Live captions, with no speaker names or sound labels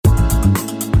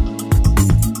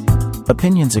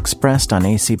Opinions expressed on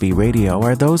ACB Radio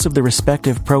are those of the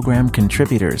respective program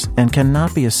contributors and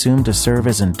cannot be assumed to serve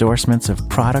as endorsements of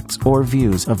products or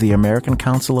views of the American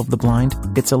Council of the Blind,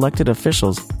 its elected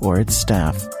officials, or its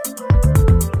staff.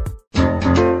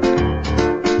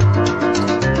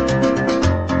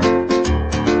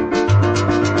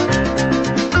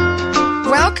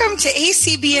 Welcome to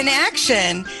ACB in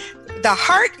Action, the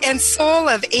heart and soul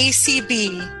of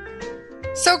ACB.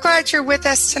 So glad you're with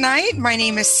us tonight. My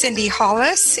name is Cindy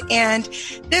Hollis, and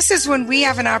this is when we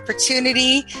have an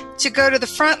opportunity to go to the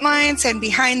front lines and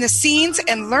behind the scenes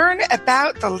and learn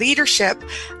about the leadership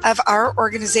of our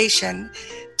organization.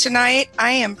 Tonight,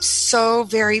 I am so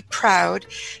very proud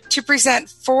to present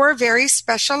four very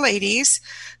special ladies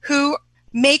who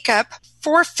make up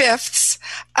 4/5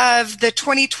 of the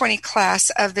 2020 class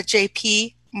of the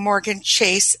J.P. Morgan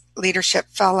Chase Leadership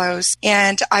Fellows.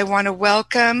 And I want to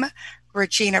welcome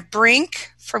Regina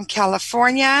Brink from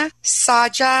California,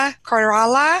 Saja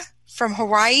Koirala from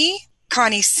Hawaii,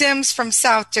 Connie Sims from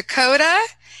South Dakota,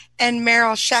 and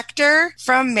Meryl Schechter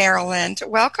from Maryland.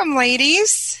 Welcome,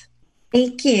 ladies.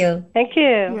 Thank you. Thank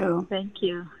you. Thank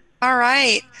you. All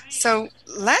right. So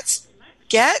let's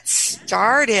get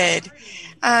started.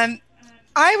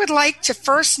 I would like to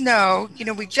first know,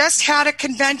 we just had a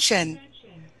convention.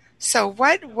 So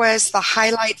what was the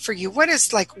highlight for you? What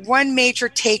is like one major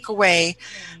takeaway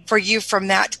for you from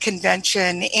that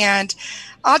convention? And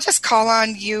I'll just call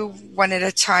on you one at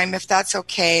a time if that's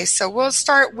okay. So we'll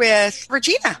start with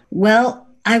Regina. Well,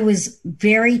 I was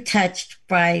very touched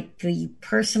by the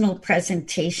personal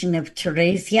presentation of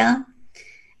Teresia.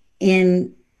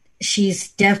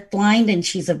 She's deafblind and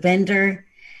she's a vendor,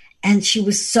 and she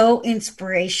was so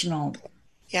inspirational.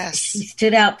 Yes. She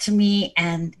stood out to me,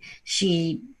 and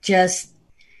she just,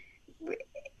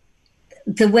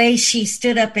 the way she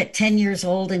stood up at 10 years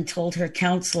old and told her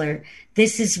counselor,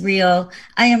 "This is real.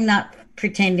 I am not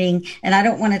pretending, and I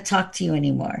don't want to talk to you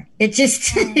anymore." It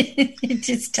just, it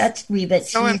just touched me.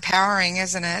 So empowering,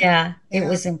 isn't it? Yeah, it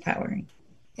was empowering.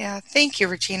 Yeah. Thank you,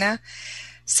 Regina.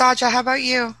 Saja, how about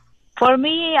you? For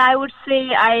me, I would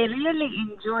say I really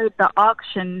enjoyed the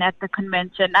auction at the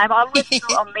convention. I'm always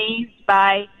so amazed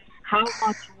by how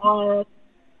much work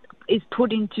is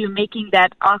put into making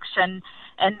that auction.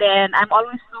 And then I'm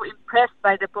always so impressed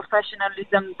by the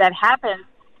professionalism that happens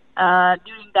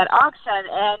during that auction.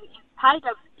 And in spite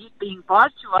of it being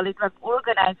virtual, it was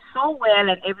organized so well,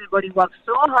 and everybody worked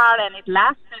so hard, and it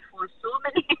lasted for so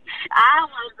many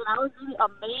hours. And I was really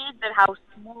amazed at how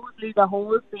smoothly the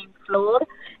whole thing flowed.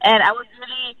 And I was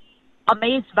really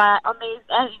amazed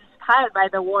and inspired by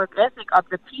the work ethic of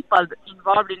the people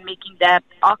involved in making that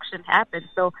auction happen.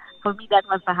 So for me, that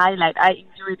was the highlight. I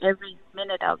enjoyed every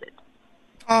minute of it.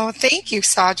 Oh, thank you,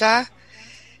 Saja.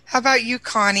 How about you,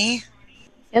 Connie?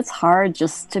 It's hard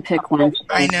just to pick one.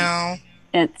 I know.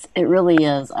 It really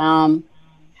is.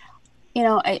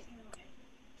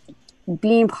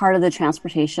 Being part of the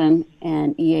transportation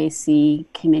and EAC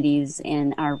committees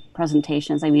and our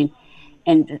presentations, and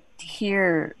to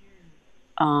hear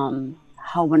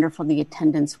how wonderful the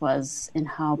attendance was and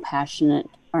how passionate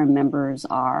our members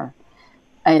are,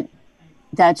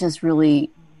 that just really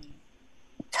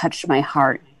touched my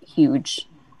heart huge.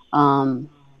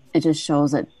 It just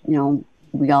shows that,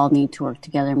 we all need to work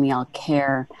together and we all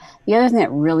care. The other thing that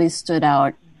really stood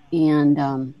out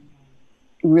and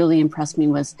really impressed me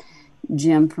was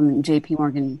Jim from J.P.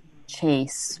 Morgan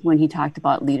Chase, when he talked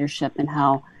about leadership and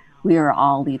how we are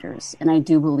all leaders. And I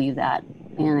do believe that.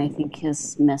 And I think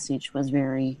his message was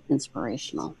very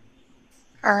inspirational.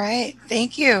 All right.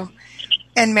 Thank you.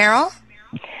 And Meryl?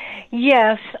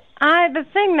 Yes. The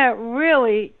thing that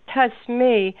really touched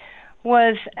me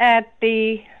was at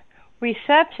the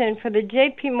reception for the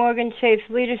J.P. Morgan Chase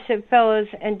Leadership Fellows,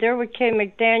 and Derwick K.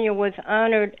 McDaniel was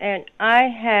honored, and I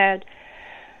had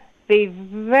the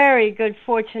very good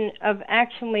fortune of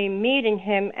actually meeting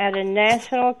him at a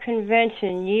national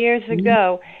convention years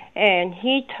ago, and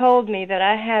he told me that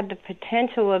I had the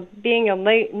potential of being a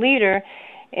leader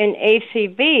in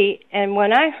ACB, and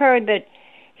when I heard that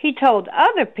he told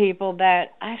other people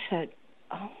that, I said,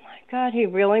 oh my God, he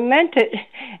really meant it,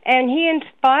 and he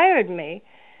inspired me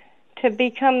to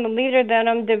become the leader that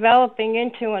I'm developing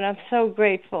into, and I'm so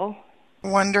grateful.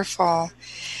 Wonderful.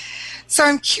 So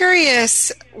I'm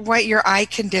curious what your eye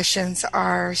conditions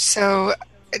are. So,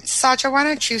 Saja, why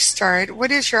don't you start?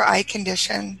 What is your eye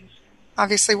condition?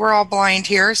 Obviously, we're all blind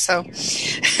here, so.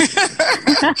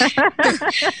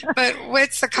 But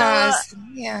what's the cause?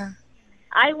 Yeah.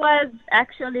 I was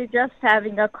actually just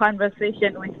having a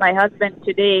conversation with my husband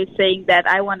today saying that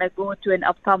I want to go to an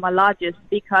ophthalmologist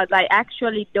because I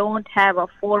actually don't have a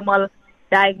formal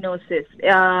diagnosis.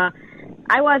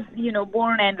 I was,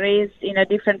 born and raised in a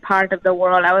different part of the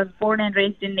world. I was born and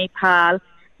raised in Nepal,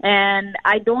 and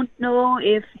I don't know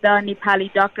if the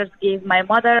Nepali doctors gave my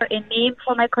mother a name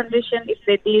for my condition. If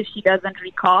they did, she doesn't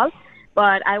recall.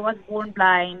 But I was born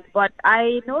blind. But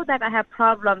I know that I have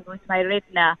problems with my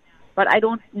retina, but I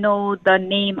don't know the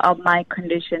name of my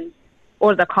condition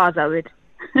or the cause of it.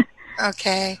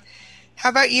 Okay. How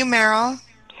about you, Meryl?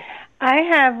 I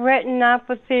have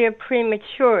retinopathy of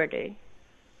prematurity.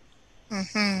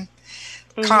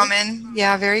 Common.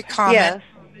 Yeah, very common. Yes.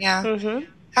 Yeah.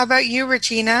 How about you,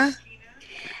 Regina?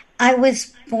 I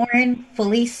was born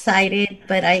fully sighted,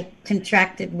 but I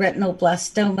contracted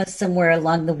retinoblastoma somewhere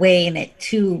along the way, and at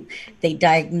 2, they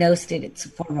diagnosed it. It's a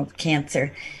form of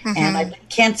cancer. And I've been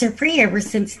cancer-free ever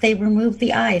since they removed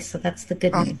the eye, so that's the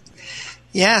good news.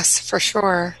 Yes, for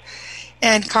sure.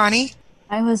 And Connie?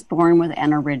 I was born with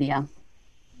aniridia.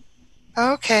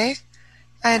 Okay.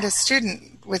 I had a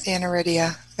student with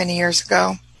aniridia many years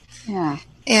ago. Yeah.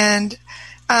 And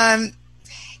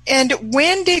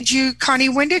when did you, Connie,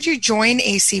 join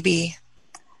ACB?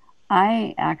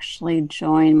 I actually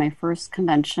joined my first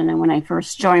convention, and when I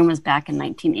first joined was back in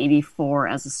 1984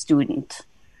 as a student.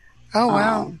 Oh,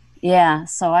 wow. Yeah,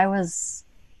 so I was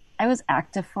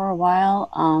active for a while,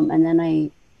 and then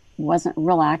I wasn't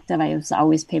real active. I was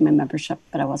always paid my membership,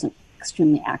 but I wasn't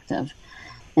extremely active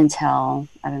until,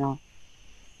 I don't know,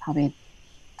 probably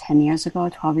 10 years ago,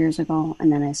 12 years ago,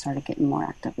 and then I started getting more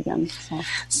active again.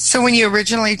 So when you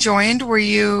originally joined, were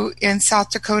you in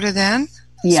South Dakota then?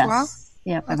 Yes. As well?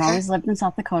 Yep. Okay. I've always lived in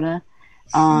South Dakota.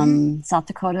 South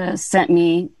Dakota sent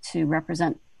me to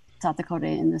represent South Dakota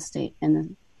in the state,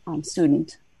 in the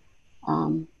student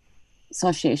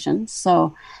association.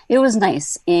 So it was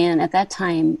nice. And at that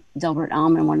time, Delbert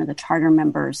Allman, one of the charter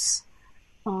members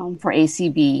for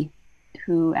ACB,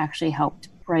 who actually helped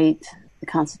write the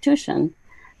Constitution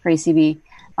for ACB,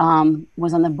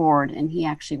 was on the board, and he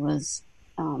actually was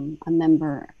a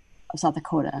member of South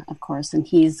Dakota, of course, and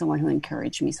he's the one who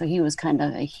encouraged me. So he was kind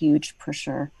of a huge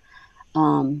pusher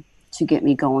to get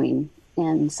me going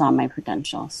and saw my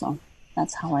potential. So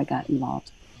that's how I got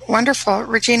involved. Wonderful.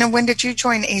 Regina, when did you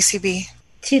join ACB?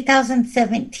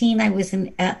 2017, I was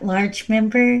an at-large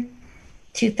member.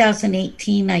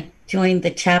 2018, I joined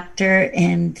the chapter,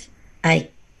 and I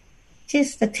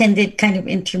just attended kind of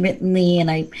intermittently, and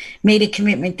I made a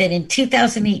commitment that in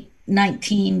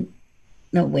 2019,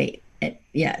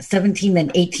 17,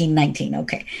 then 18, 19.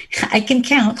 Okay. I can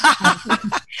count.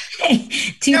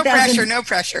 No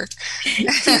pressure.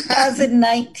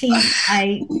 2019,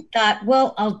 I thought,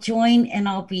 well, I'll join and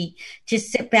I'll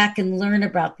just sit back and learn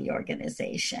about the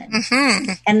organization.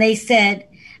 And they said,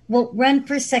 well, run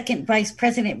for second vice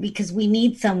president because we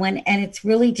need someone, and it's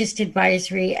really just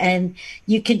advisory, and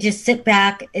you can just sit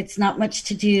back. It's not much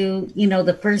to do.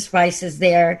 The first vice is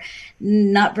there,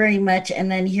 not very much.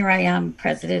 And then here I am,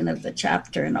 president of the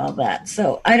chapter and all that.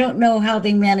 So I don't know how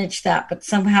they managed that, but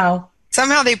somehow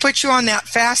they put you on that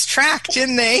fast track,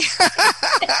 didn't they?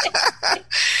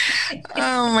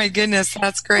 Oh, my goodness.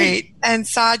 That's great. And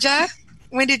Saja,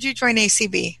 when did you join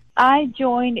ACB? I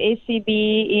joined ACB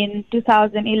in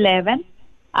 2011.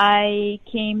 I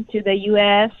came to the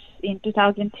U.S. in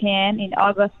 2010, in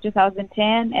August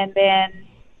 2010, and then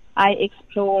I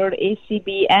explored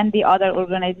ACB and the other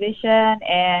organization,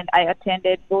 and I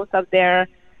attended both of their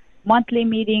monthly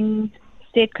meetings,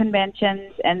 state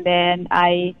conventions, and then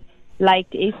I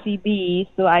liked ACB,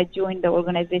 so I joined the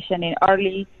organization in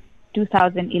early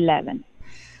 2011.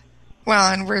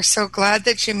 Well, and we're so glad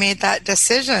that you made that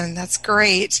decision. That's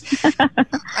great.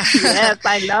 Yes,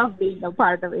 I love being a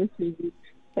part of ACB.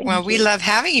 Well, we love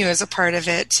having you as a part of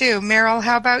it, too. Meryl,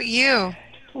 how about you?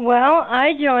 Well,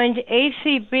 I joined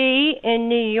ACB in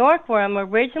New York, where I'm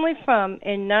originally from,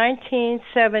 in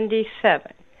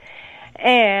 1977.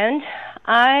 And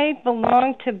I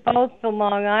belong to both the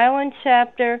Long Island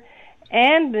chapter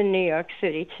and the New York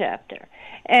City chapter.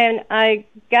 And I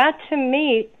got to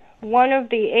meet one of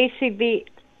the ACB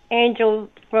angels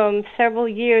from several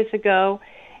years ago,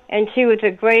 and she was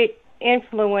a great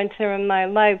influencer in my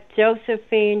life,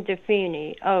 Josephine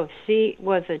DeFini. Oh, she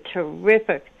was a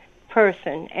terrific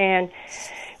person, and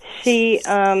she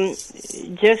and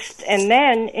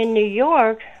then in New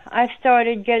York, I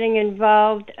started getting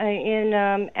involved in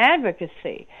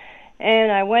advocacy,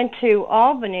 and I went to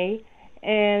Albany,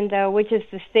 and which is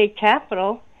the state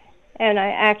capital, and I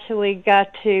actually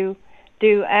got to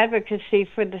do advocacy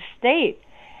for the state.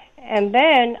 And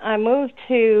then I moved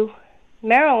to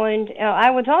Maryland. I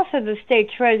was also the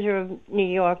state treasurer of New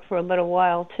York for a little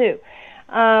while, too.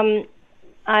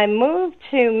 I moved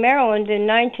to Maryland in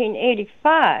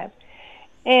 1985,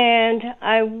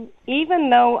 And even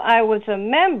though I was a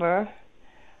member,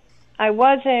 I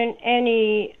wasn't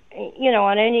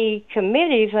on any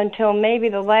committees until maybe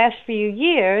the last few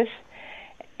years.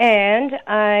 And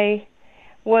I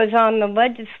was on the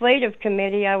legislative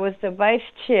committee. I was the vice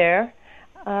chair.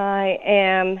 I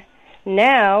am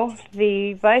now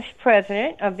the vice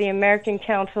president of the American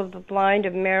Council of the Blind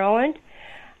of Maryland.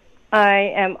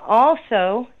 I am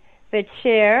also the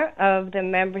chair of the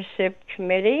membership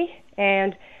committee,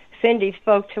 and Cindy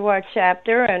spoke to our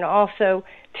chapter and also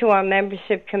to our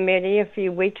membership committee a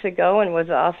few weeks ago and was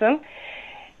awesome.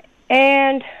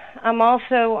 And I'm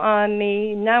also on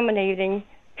the nominating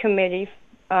committee,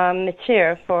 the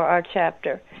chair for our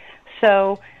chapter.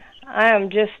 So I am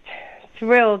just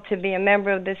thrilled to be a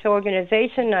member of this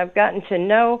organization. I've gotten to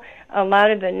know a lot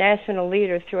of the national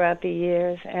leaders throughout the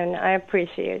years, and I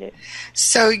appreciate it.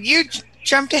 So you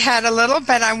jumped ahead a little,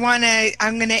 but I'm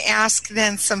going to ask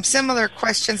then some similar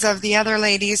questions of the other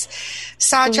ladies.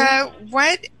 Saja,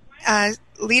 what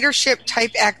leadership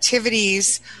type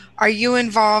activities are you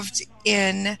involved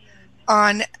in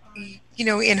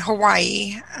in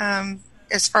Hawaii,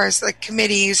 as far as like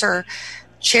committees or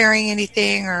chairing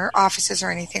anything or offices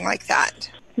or anything like that?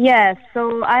 Yes,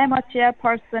 so I am a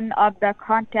chairperson of the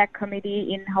Contact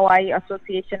Committee in Hawaii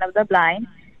Association of the Blind.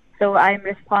 So I'm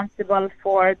responsible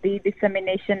for the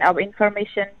dissemination of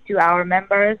information to our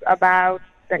members about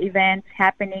the events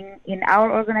happening in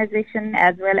our organization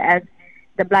as well as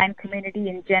the blind community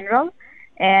in general.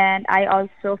 And I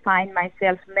also find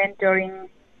myself mentoring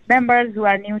members who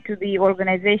are new to the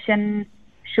organization,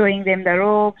 showing them the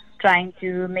ropes, trying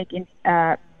to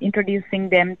introducing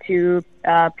them to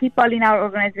people in our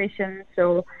organization.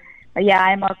 So,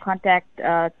 I'm a contact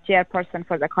chairperson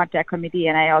for the Contact Committee,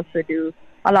 and I also do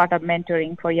a lot of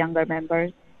mentoring for younger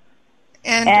members.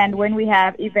 And when we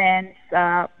have events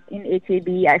in HAB,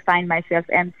 I find myself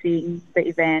emceeing the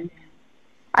events.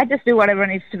 I just do whatever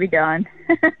needs to be done.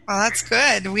 Well, that's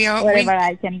good. Whatever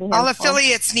I can do. All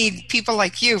affiliates need people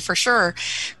like you, for sure.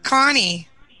 Connie,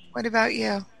 what about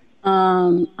you?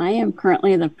 I am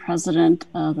currently the president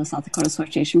of the South Dakota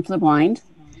Association for the Blind.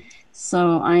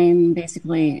 So I'm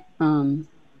basically on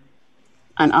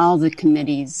all the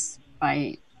committees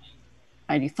by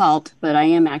default, but I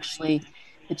am actually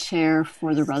the chair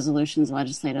for the Resolutions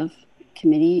Legislative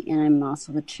Committee, and I'm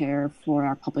also the chair for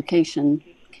our Publication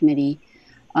Committee.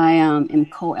 I am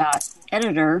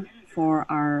co-editor for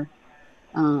our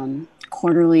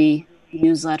quarterly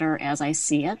newsletter, As I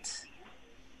See It.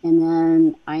 And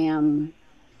then I am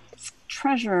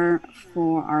treasurer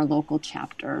for our local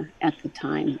chapter at the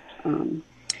time.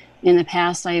 In the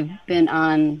past, I've been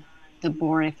on the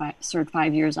board. I served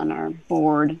 5 years on our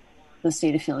board, the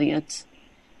state affiliate.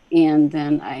 And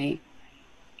then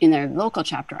in our local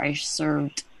chapter, I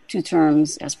served 2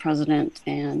 terms as president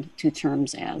and 2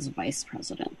 terms as vice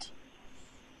president.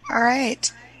 All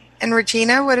right. And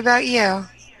Regina, what about you?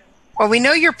 Well, we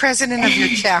know you're president of your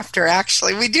chapter,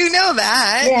 actually. We do know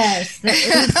that. Yes, the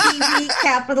ACB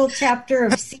capital chapter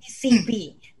of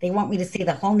CCB. They want me to say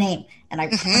the whole name, and I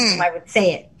promised them I would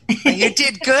say it. You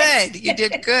did good. You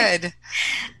did good.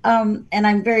 And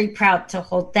I'm very proud to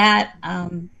hold that.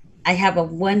 I have a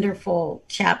wonderful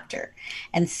chapter,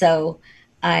 and so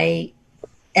I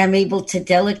am able to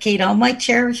delegate all my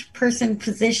chairperson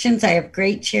positions. I have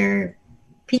great chair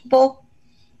people,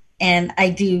 and I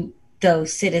do, though,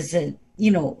 sit as a,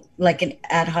 like an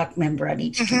ad hoc member on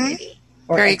each committee.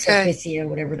 Or ex officio,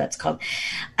 whatever that's called.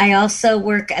 I also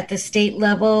work at the state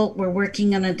level. We're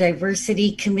working on a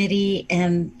diversity committee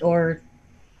or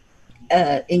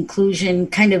inclusion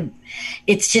kind of.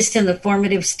 It's just in the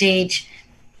formative stage,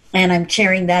 and I'm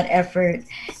chairing that effort.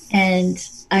 And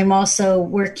I'm also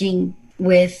working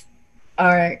with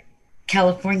our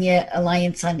California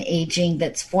Alliance on Aging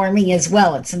that's forming as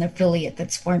well. It's an affiliate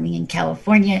that's forming in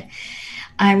California.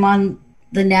 I'm on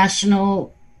the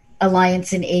National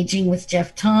Alliance in Aging with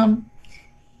Jeff Tom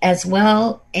as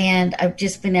well, and I've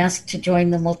just been asked to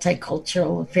join the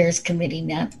Multicultural Affairs Committee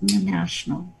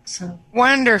National. So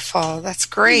wonderful, that's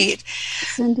great.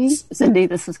 Cindy,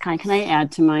 this is Connie. Can I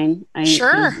add to mine?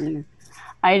 Sure.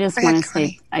 I just want to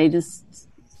say, I just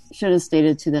should have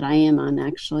stated too that I am on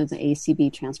actually the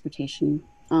ACB Transportation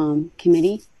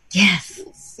Committee.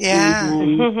 Yes. Yeah.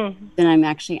 And then I'm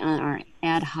actually on our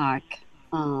ad hoc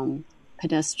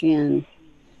pedestrian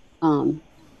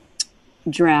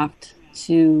draft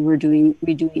we're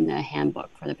redoing the handbook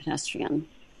for the pedestrian,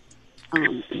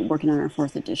 working on our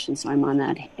 4th edition. So I'm on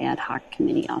that ad hoc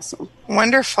committee also.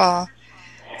 Wonderful.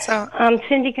 So,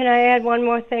 Cindy, can I add one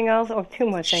more thing else, or 2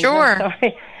 more things? Sure.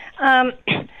 I'm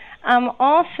sorry. I'm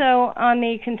also on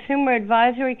the Consumer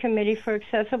Advisory Committee for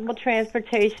Accessible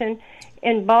Transportation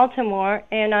in Baltimore,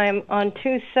 and I'm on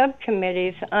 2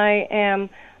 subcommittees. I am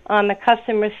on the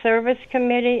Customer Service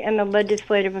Committee and the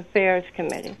Legislative Affairs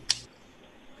Committee.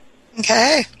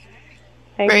 Okay.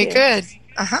 Very good.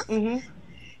 Mm-hmm.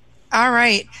 All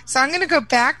right. So I'm going to go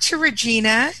back to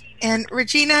Regina. And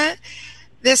Regina,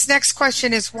 this next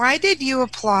question is, why did you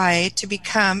apply to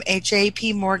become a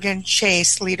J.P. Morgan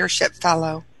Chase Leadership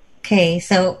Fellow? Okay.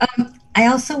 So I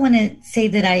also want to say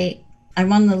that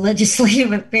I'm on the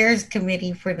Legislative Affairs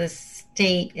Committee for the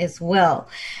state as well.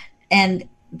 And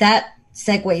that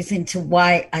segues into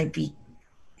why I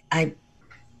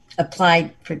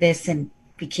applied for this and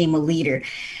became a leader.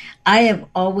 I have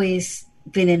always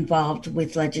been involved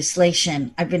with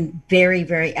legislation. I've been very,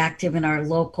 very active in our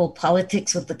local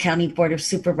politics with the County Board of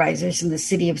Supervisors in the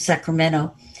city of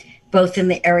Sacramento, both in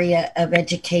the area of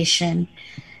education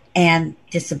and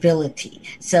disability.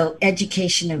 So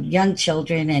education of young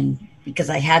children, and because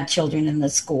I had children in the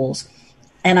schools,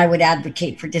 and I would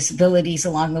advocate for disabilities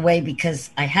along the way because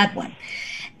I had one.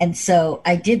 And so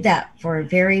I did that for a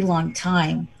very long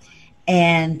time.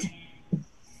 And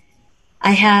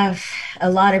I have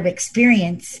a lot of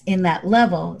experience in that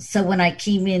level. So when I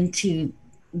came into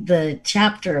the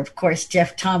chapter, of course,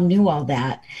 Jeff Tom knew all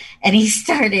that. And he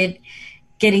started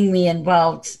getting me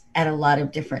involved at a lot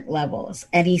of different levels.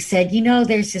 And he said,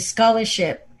 there's a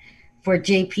scholarship for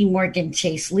J.P. Morgan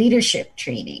Chase leadership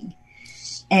training.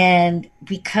 And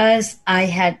because I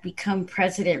had become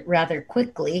president rather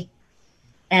quickly,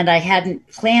 and I hadn't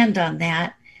planned on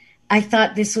that, I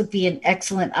thought this would be an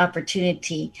excellent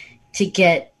opportunity to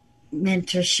get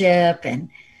mentorship and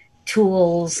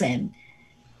tools and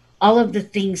all of the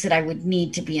things that I would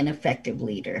need to be an effective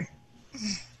leader.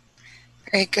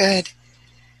 Very good.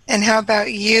 And how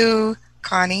about you,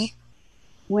 Connie?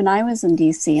 When I was in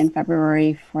D.C. in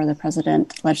February for the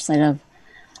President legislative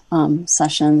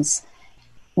sessions,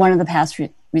 one of the past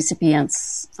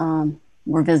recipients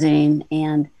were visiting,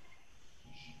 and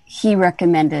he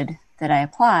recommended that I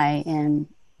apply. And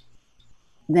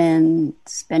then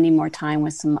spending more time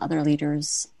with some other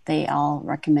leaders, they all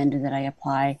recommended that I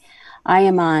apply. I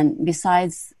am on,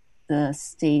 besides the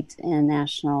state and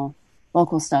national,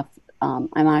 local stuff, I'm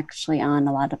actually on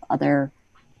a lot of other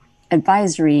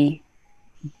advisory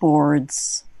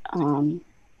boards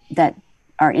that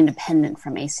are independent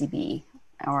from ACB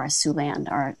or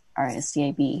Siouxland or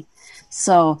SDAB.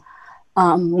 So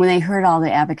when I heard all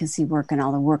the advocacy work and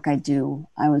all the work I do,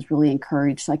 I was really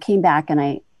encouraged. So I came back and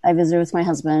I visited with my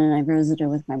husband and I visited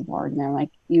with my board, and they're like,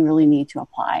 you really need to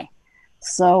apply.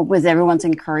 So with everyone's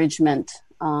encouragement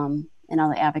and all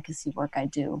the advocacy work I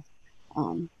do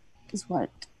is what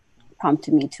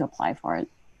prompted me to apply for it.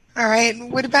 All right.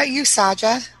 What about you,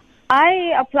 Saja?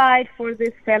 I applied for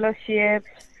this fellowship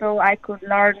so I could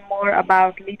learn more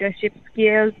about leadership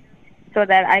skills, so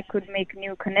that I could make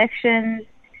new connections,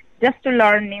 just to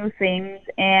learn new things.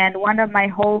 And one of my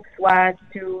hopes was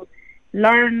to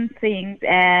learn things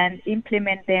and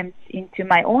implement them into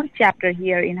my own chapter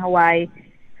here in Hawaii.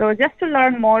 So just to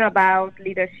learn more about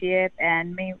leadership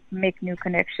and make new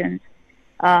connections.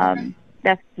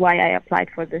 That's why I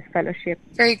applied for this fellowship.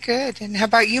 Very good. And how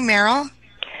about you, Meryl?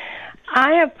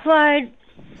 I applied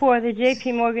for the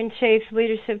J.P. Morgan Chase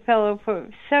Leadership Fellow for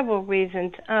several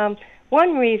reasons.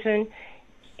 One reason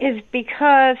is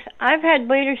because I've had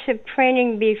leadership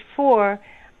training before.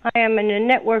 I am in a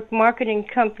network marketing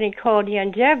company called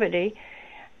Longevity,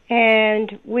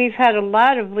 and we've had a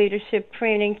lot of leadership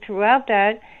training throughout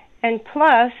that. And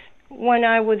plus, when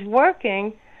I was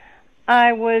working,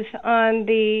 I was on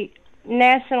the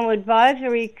National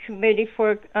Advisory Committee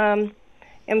for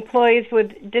employees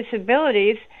with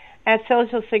disabilities at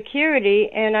Social Security,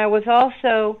 and I was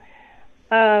also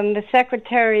the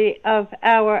secretary of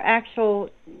our actual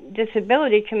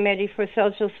disability committee for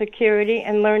Social Security,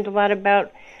 and learned a lot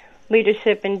about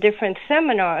leadership in different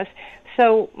seminars.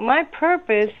 So my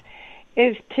purpose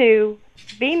is to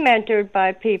be mentored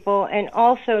by people and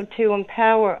also to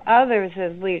empower others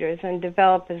as leaders and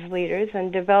develop as leaders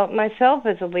and develop myself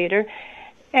as a leader.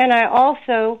 And I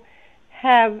also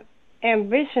have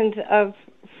ambitions of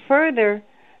further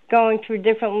going through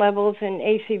different levels in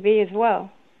ACB as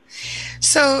well.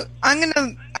 So I'm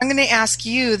gonna ask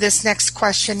you this next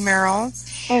question, Meryl.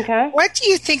 Okay. What do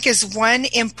you think is one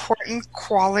important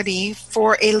quality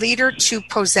for a leader to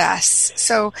possess?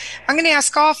 So I'm going to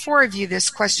ask all four of you this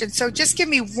question. So just give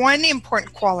me one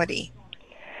important quality.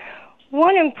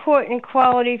 One important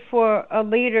quality for a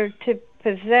leader to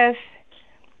possess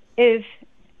is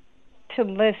to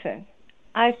listen.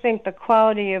 I think the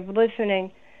quality of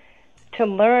listening to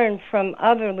learn from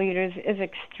other leaders is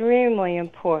extremely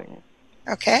important.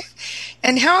 Okay.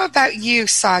 And how about you,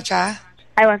 Saja?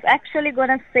 I was actually going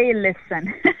to say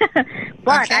listen.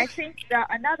 But okay. I think the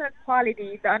another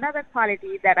quality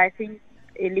that I think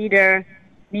a leader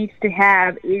needs to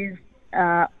have is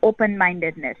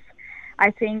open-mindedness.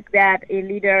 I think that a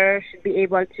leader should be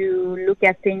able to look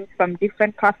at things from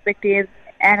different perspectives,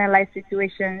 analyze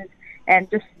situations, and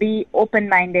just be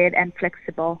open-minded and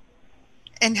flexible.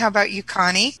 And how about you,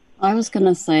 Connie? I was going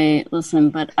to say,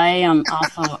 listen, but I am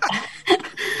also,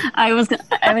 I would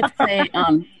say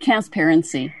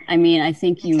transparency. I mean, I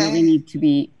think you really need to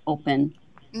be open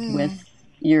with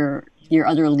your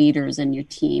other leaders and your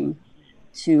team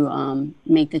to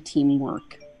make the team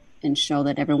work and show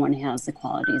that everyone has the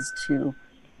qualities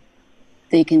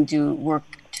they can do work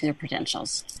to their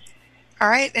potentials. All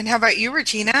right. And how about you,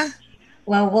 Regina?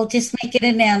 Well, we'll just make it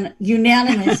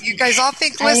unanimous. You guys all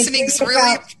think listening is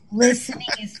really... Listening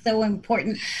is so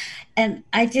important. And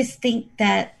I just think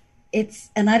that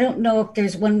and I don't know if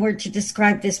there's one word to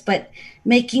describe this, but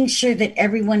making sure that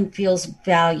everyone feels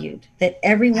valued, that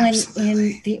everyone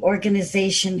Absolutely. In the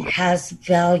organization has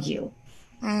value.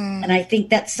 And I think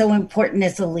that's so important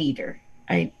as a leader.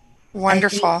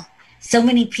 Wonderful. So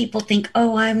many people think,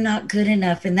 oh, I'm not good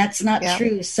enough. And that's not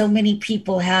true. So many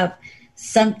people have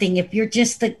something. If you're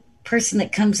just the person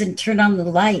that comes and turn on the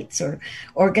lights or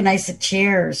organize the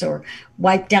chairs or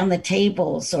wipe down the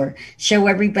tables or show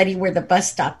everybody where the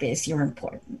bus stop is, you're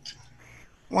important.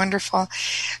 Wonderful.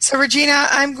 So, Regina,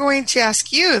 I'm going to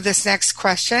ask you this next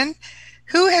question.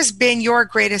 Who has been your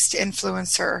greatest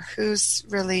influencer? Who's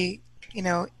really,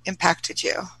 impacted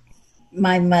you?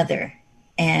 My mother.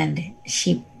 And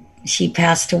she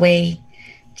passed away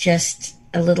just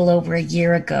a little over a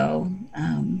year ago.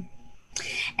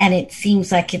 And it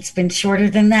seems like it's been shorter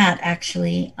than that,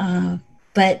 actually.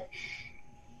 But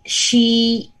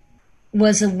she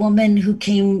was a woman who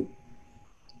came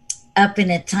up in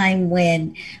a time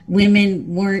when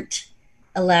women weren't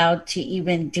allowed to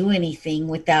even do anything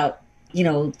without,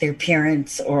 their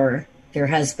parents or their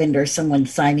husband or someone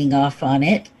signing off on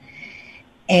it.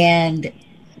 And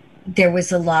there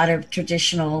was a lot of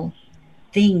traditional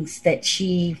things that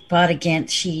she fought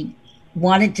against. She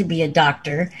wanted to be a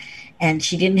doctor, and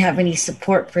she didn't have any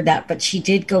support for that, but she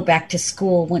did go back to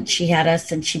school once she had us,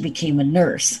 and she became a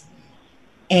nurse.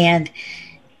 And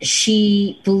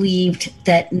she believed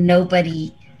that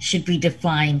nobody should be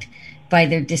defined by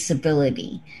their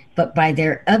disability, but by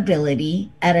their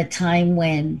ability at a time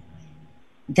when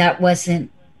that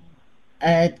wasn't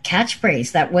a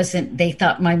catchphrase. They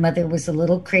thought my mother was a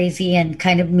little crazy and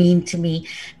kind of mean to me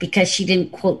because she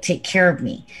didn't, quote, take care of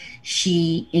me.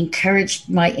 She encouraged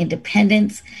my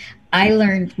independence. I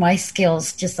learned my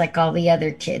skills just like all the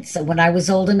other kids. So when I was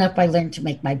old enough, I learned to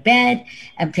make my bed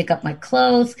and pick up my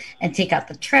clothes and take out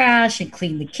the trash and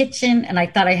clean the kitchen. And I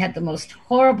thought I had the most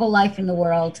horrible life in the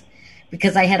world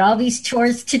because I had all these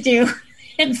chores to do.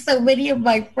 And so many of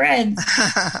my friends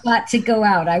got to go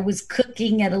out. I was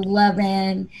cooking at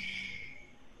 11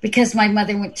 because my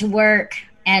mother went to work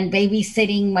and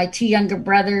babysitting my two younger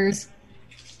brothers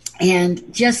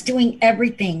and just doing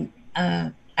everything.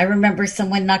 I remember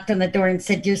someone knocked on the door and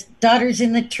said, your daughter's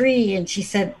in the tree. And she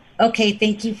said, okay,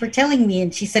 thank you for telling me.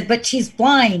 And she said, but she's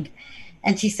blind.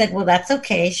 And she said, well, that's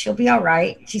okay. She'll be all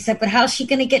right. She said, but how's she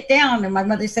going to get down? And my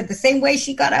mother said, the same way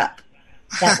she got up.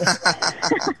 That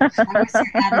was her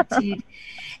attitude.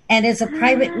 And as a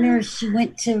private nurse, she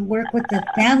went to work with the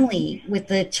family with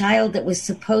a child that was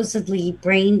supposedly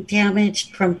brain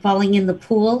damaged from falling in the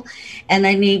pool and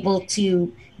unable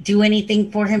to do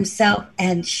anything for himself.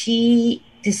 And she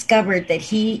discovered that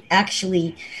he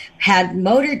actually had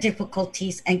motor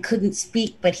difficulties and couldn't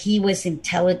speak, but he was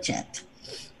intelligent.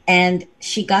 And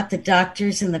she got the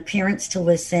doctors and the parents to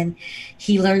listen.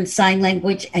 He learned sign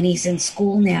language, and he's in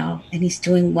school now, and he's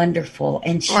doing wonderful.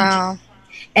 And she,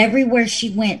 everywhere she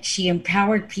went, she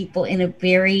empowered people in a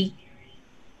very,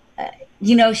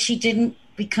 she didn't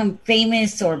become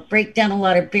famous or break down a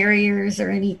lot of barriers or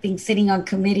anything sitting on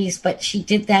committees, but she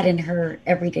did that in her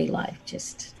everyday life.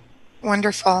 Just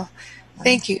wonderful.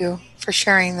 Thank you for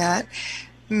sharing that.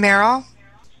 Meryl?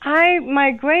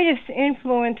 My greatest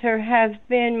influencer has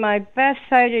been my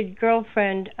best-sighted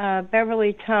girlfriend,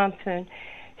 Beverly Thompson.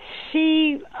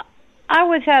 I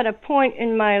was at a point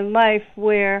in my life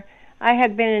where I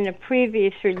had been in a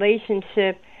previous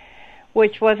relationship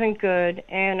which wasn't good,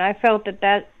 and I felt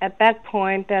that at that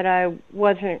point that I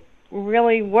wasn't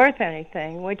really worth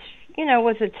anything, which,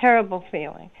 was a terrible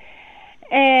feeling.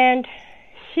 And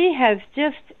she has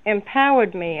just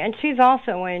empowered me, and she's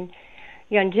also in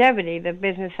longevity, the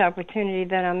business opportunity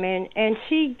that I'm in. And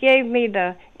she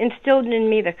instilled in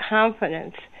me the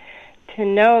confidence to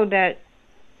know that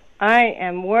I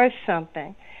am worth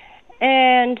something.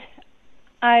 And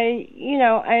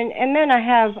and then I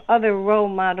have other role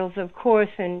models, of course,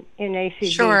 in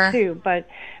ACB too.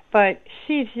 But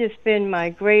she's just been my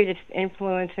greatest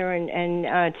influencer and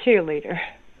cheerleader.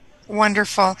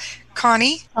 Wonderful.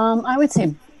 Connie? I would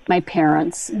say my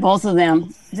parents, both of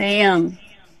them, they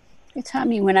taught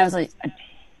me when I was I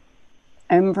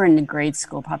remember in grade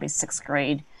school, probably 6th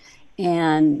grade,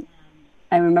 and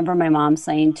I remember my mom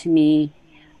saying to me,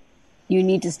 you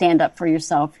need to stand up for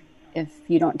yourself. If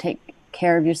you don't take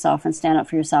care of yourself and stand up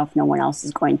for yourself, no one else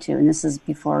is going to. And this is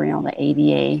before, the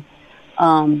ADA.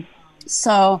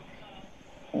 So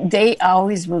they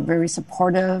always were very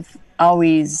supportive,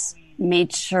 always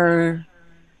made sure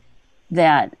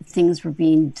that things were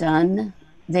being done.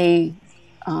 They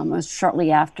was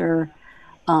shortly after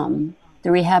the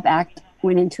Rehab Act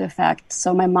went into effect.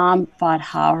 So my mom fought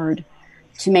hard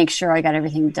to make sure I got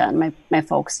everything done. My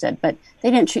folks did, but they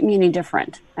didn't treat me any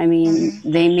different. I mean,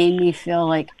 they made me feel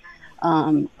like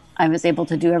I was able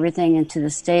to do everything, and to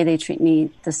this day they treat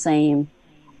me the same.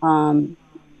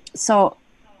 So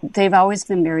they've always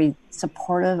been very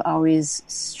supportive, always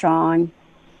strong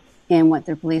in what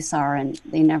their beliefs are, and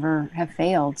they never have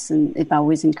failed. And they've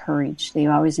always encouraged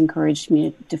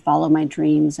me to follow my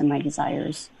dreams and my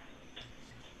desires.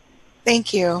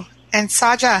 Thank you. And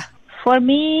Saja? For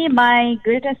me, my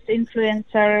greatest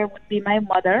influencer would be my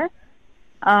mother.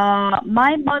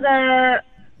 My mother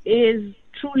is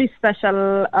truly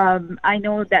special. I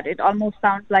know that it almost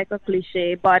sounds like a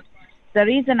cliche, but the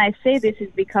reason I say this is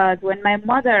because when my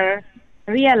mother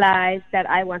realized that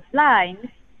I was blind,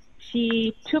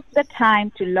 she took the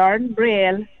time to learn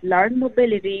Braille, learn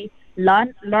mobility,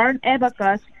 learn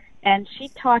abacus, and she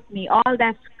taught me all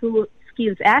that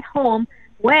skills at home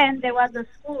when there was a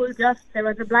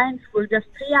blind school just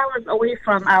 3 hours away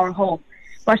from our home.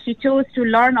 But she chose to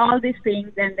learn all these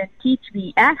things and then teach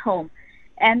me at home.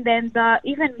 And then the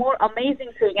even more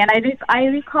amazing thing, and I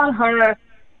recall her,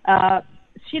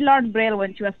 she learned Braille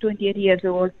when she was 28 years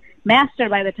old, mastered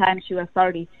by the time she was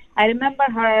 30. I remember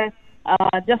her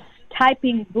just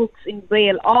typing books in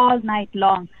Braille all night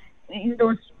long in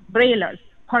those Braillers,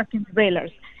 Perkins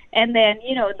Braillers. And then,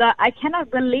 I cannot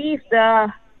believe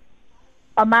the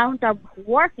amount of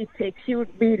work it takes. She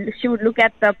would look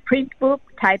at the print book,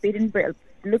 type it in Braille.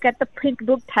 Look at the print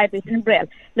book, type it in Braille.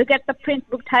 Look at the print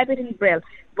book, type it in Braille.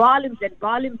 Volumes and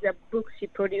volumes of books she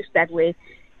produced that way.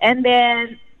 And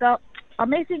then the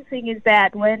amazing thing is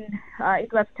that when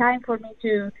it was time for me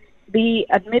to be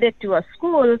admitted to a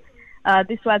school,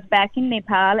 this was back in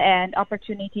Nepal, and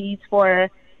opportunities for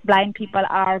blind people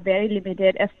are very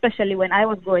limited, especially when I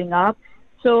was growing up.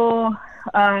 So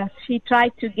she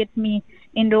tried to get me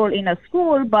enrolled in a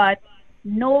school, but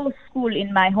no school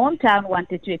in my hometown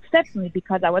wanted to accept me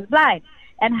because I was blind.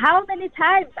 And how many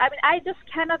times, I just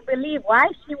cannot believe why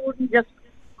she wouldn't just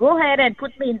go ahead and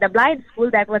put me in the blind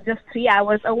school that was just 3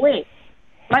 hours away.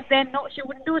 But then, no, she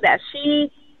wouldn't do that.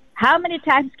 How many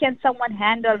times can someone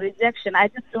handle rejection? I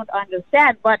just don't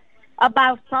understand. But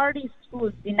about 30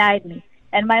 schools denied me.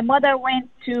 And my mother went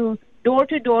to door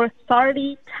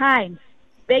 30 times,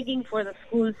 begging for the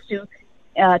schools to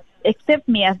accept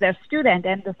me as their student.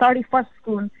 And the 31st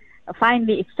school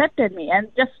finally accepted me.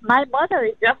 And just my mother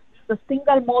is just the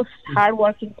single most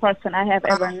hardworking person I have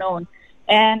ever known.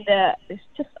 And it's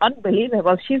just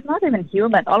unbelievable. She's not even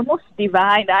human, almost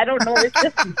divine. I don't know. It's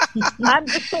just, I'm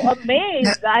just so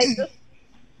amazed. I just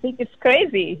think it's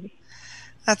crazy.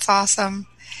 That's awesome.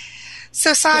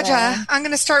 So, Saja, I'm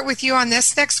going to start with you on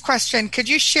this next question. Could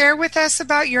you share with us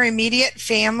about your immediate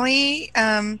family?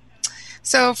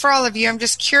 So for all of you, I'm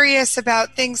just curious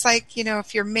about things like,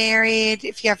 if you're married,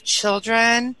 if you have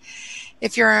children,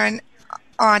 if you're an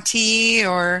auntie,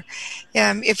 or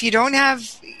if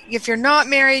you're not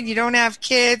married, you don't have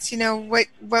kids,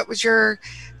 what was your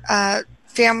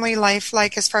family life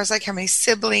like as far as like how many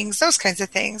siblings, those kinds of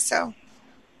things. So,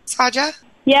 Saja?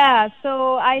 Yeah,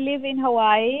 so I live in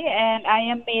Hawaii and I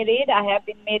am married. I have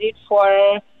been married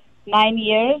for 9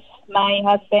 years. My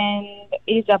husband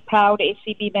is a proud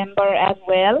ACB member as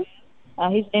well.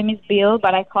 His name is Bill,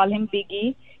 but I call him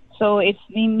Biggie. So it's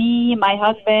me, my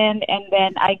husband, and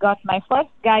then I got my first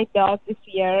guide dog this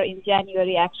year in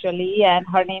January, actually, and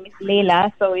her name is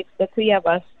Layla. So it's the three of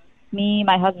us, me,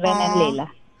 my husband, and Layla.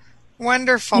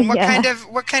 Wonderful. Yeah.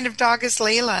 What kind of dog is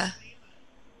Layla?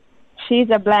 She's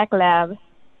a black lab.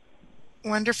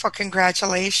 Wonderful.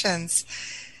 Congratulations.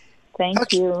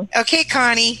 Thank you. Okay,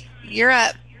 Connie, you're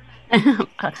up.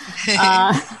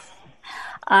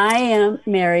 I am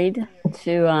married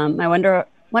to my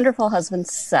wonderful husband,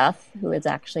 Seth, who is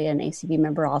actually an ACB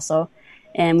member also.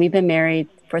 And we've been married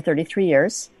for 33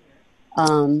 years.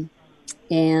 And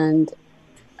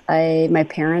my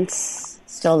parents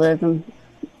still live in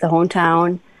the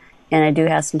hometown, and I do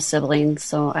have some siblings,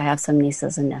 so I have some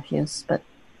nieces and nephews. But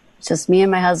it's just me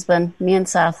and my husband, me and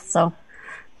Seth. So,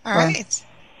 all right.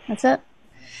 That's it.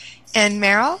 And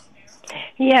Meryl?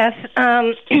 Yes,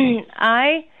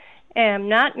 I am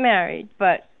not married,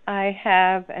 but I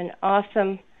have an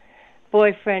awesome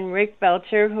boyfriend, Rick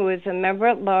Belcher, who is a member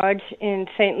at large in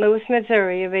St. Louis,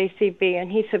 Missouri of ACB,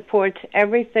 and he supports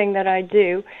everything that I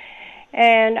do.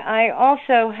 And I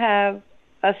also have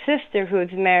a sister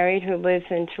who's married who lives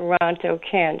in Toronto,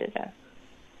 Canada.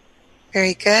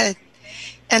 Very good.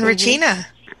 And Regina?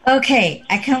 Okay,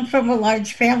 I come from a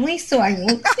large family, so I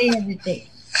won't say everything.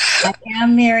 I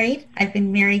am married. I've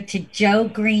been married to Joe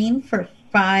Green for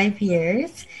 5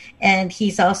 years, and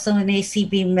he's also an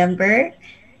ACB member,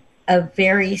 a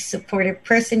very supportive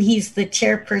person. He's the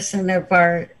chairperson of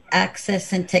our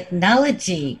Access and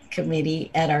Technology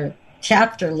Committee at our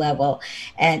chapter level,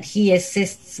 and he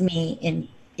assists me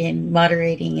in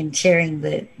moderating and chairing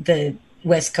the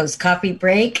West Coast Coffee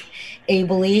Break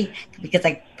ably, because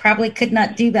I probably could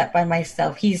not do that by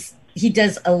myself. He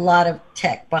does a lot of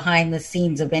tech behind the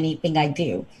scenes of anything I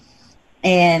do.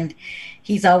 And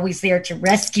he's always there to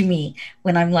rescue me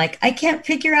when I'm like, I can't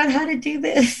figure out how to do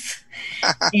this.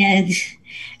 And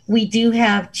we do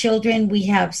have children. We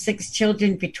have 6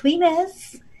 children between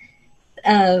us.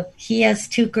 He has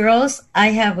 2 girls. I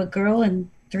have a girl and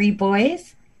 3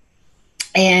 boys.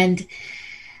 And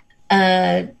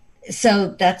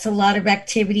so that's a lot of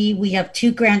activity. We have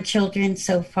 2 grandchildren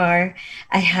so far.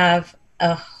 I have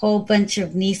a whole bunch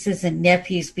of nieces and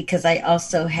nephews because I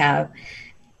also have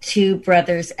 2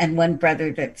 brothers and 1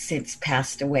 brother that's since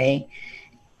passed away,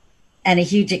 and a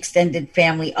huge extended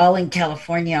family, all in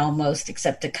California almost,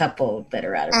 except a couple that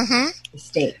are out of the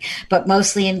state, but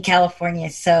mostly in California.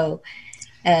 So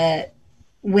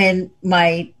when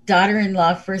my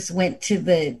daughter-in-law first went to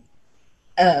the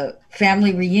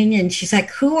family reunion, she's like,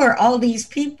 who are all these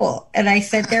people? And I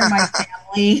said, they're my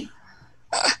family.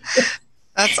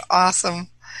 That's awesome.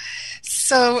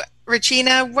 So,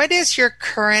 Regina, what is your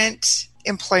current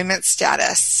employment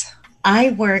status? I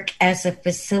work as a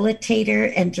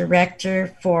facilitator and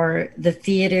director for the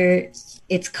theater.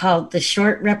 It's called the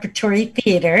Short Repertory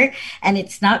Theater, and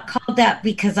it's not called that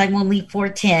because I'm only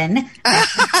 4'10".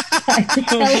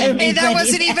 Hey, that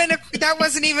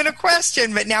wasn't even a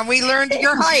question, but now we learned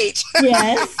your height.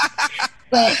 Yes,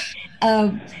 but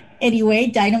anyway,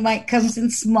 Dynamite comes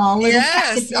in small little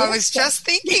packages. I was just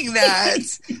thinking that.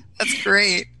 That's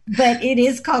great. But it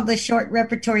is called the Short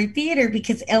Repertory Theater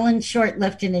because Ellen Short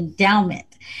left an endowment,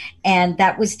 and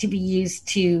that was to be used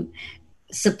to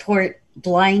support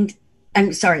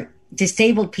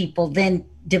disabled people, then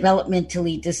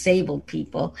developmentally disabled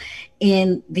people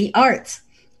in the arts.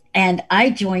 And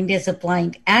I joined as a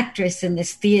blind actress in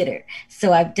this theater.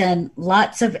 So I've done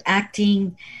lots of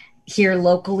acting here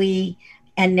locally,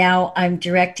 and now I'm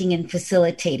directing and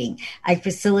facilitating. I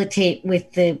facilitate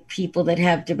with the people that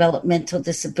have developmental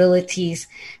disabilities.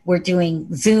 We're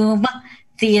doing Zoom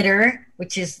theater,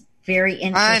 which is very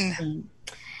interesting. Fun.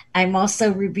 I'm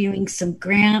also reviewing some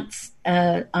grants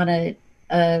on a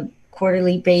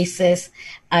quarterly basis.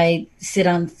 I sit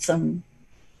on some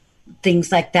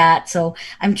things like that. So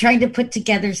I'm trying to put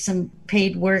together some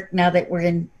paid work now that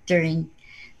we're during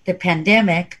the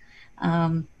pandemic.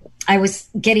 I was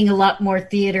getting a lot more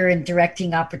theater and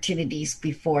directing opportunities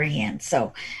beforehand.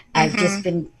 So I've just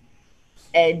been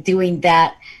doing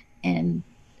that. And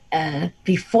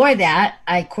before that,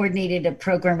 I coordinated a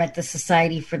program at the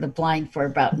Society for the Blind for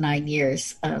about 9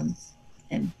 years.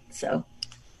 And so.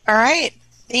 All right.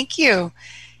 Thank you.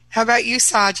 How about you,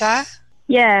 Saja?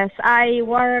 Yes, I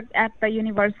work at the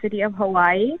University of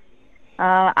Hawaii.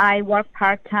 I work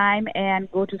part-time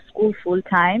and go to school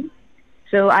full-time.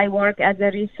 So I work as a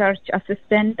research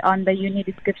assistant on the Uni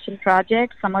Description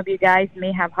Project. Some of you guys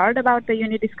may have heard about the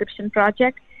Uni Description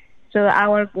Project. So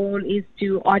our goal is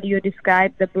to audio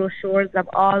describe the brochures of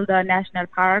all the national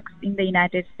parks in the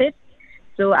United States.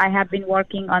 So I have been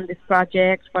working on this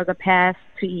project for the past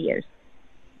 3 years.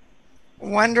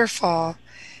 Wonderful.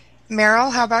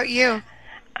 Meryl, how about you?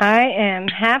 I am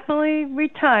happily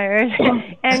retired,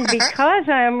 and because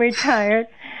I am retired,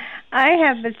 I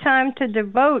have the time to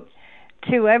devote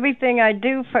to everything I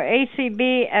do for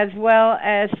ACB as well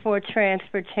as for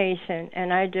transportation,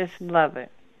 and I just love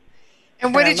it.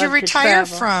 And what did you retire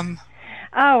from?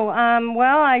 Well,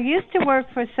 I used to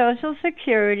work for Social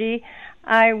Security.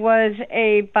 I was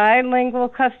a bilingual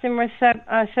customer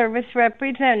service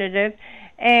representative,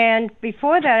 and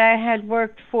before that I had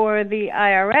worked for the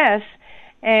IRS,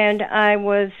 and I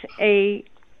was a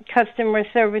customer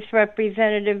service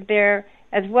representative there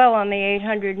as well on the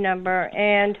 800 number,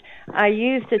 and I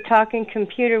used a talking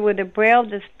computer with a braille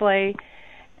display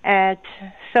at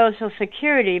Social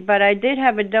Security, but I did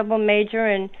have a double major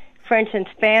in French and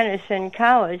Spanish in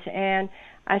college, and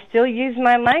I still use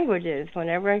my languages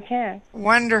whenever I can.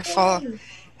 Wonderful.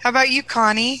 How about you,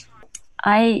 Connie?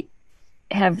 I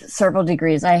have several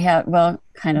degrees. I'm a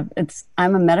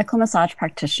medical massage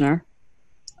practitioner,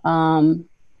 and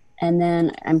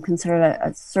then I'm considered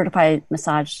a certified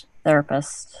massage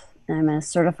therapist, and I'm a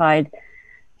certified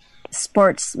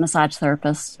sports massage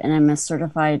therapist, and I'm a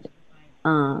certified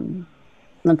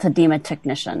lymphedema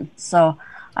technician. So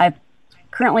I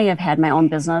currently have had my own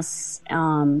business,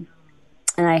 and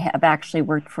I have actually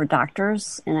worked for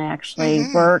doctors, and I actually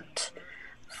worked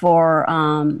for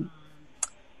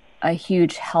a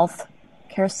huge health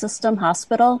care system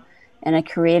hospital, and I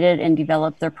created and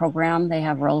developed their program. They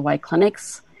have worldwide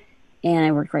clinics, and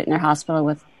I worked right in their hospital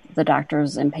with the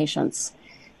doctors and patients.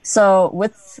 So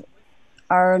with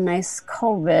our nice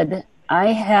COVID, I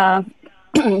have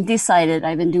decided,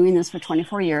 I've been doing this for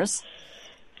 24 years,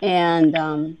 and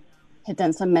have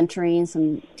done some mentoring,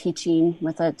 some teaching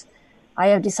with it. I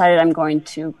have decided I'm going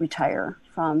to retire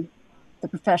from the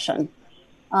profession.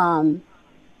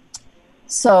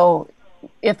 So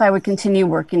if I would continue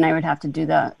working, I would have to do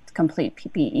the complete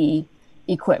PPE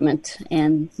equipment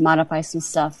and modify some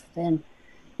stuff. And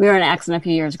we were in an accident a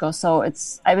few years ago, so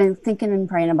I've been thinking and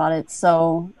praying about it.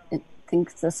 So I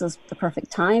think this is the perfect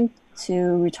time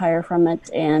to retire from it,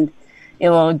 and it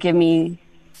will give me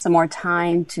some more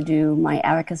time to do my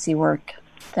advocacy work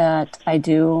that I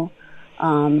do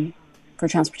for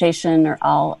transportation or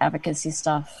all advocacy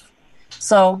stuff.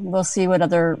 So we'll see what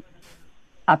other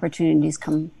opportunities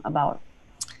come about.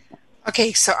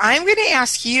 Okay, so I'm going to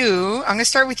ask you, I'm going to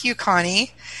start with you,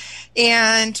 Connie.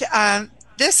 And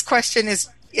this question is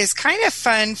kind of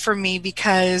fun for me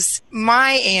because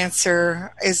my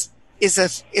answer is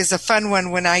a fun one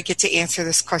when I get to answer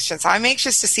this question. So I'm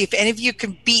anxious to see if any of you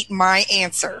can beat my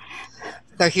answer.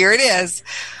 So here it is.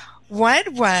 What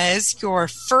was your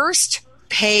first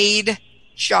paid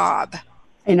job?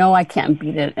 I know I can't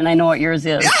beat it, and I know what yours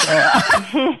is.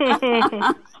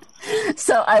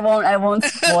 So I won't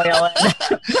spoil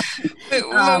it.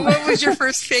 What was your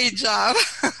first paid job?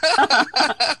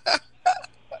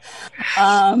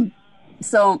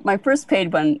 So my first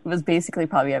paid one was basically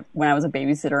probably when I was a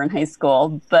babysitter in high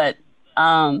school. But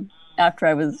after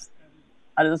I was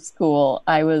out of school,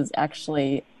 I was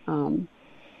actually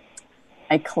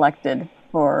I collected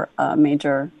for a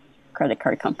major credit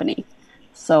card company.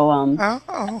 So I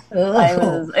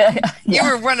was. You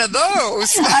were one of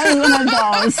those. I was one of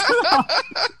those.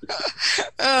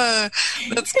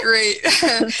 That's great.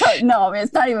 So, no,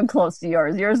 it's not even close to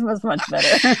yours. Yours was much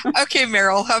better. Okay,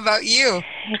 Meryl, how about you?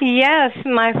 Yes,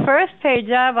 my first paid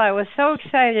job, I was so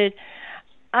excited.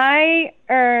 I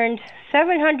earned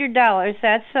 $700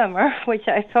 that summer, which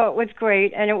I thought was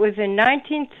great, and it was in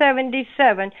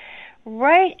 1977.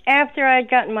 Right after I'd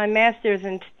gotten my master's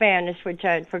in Spanish, which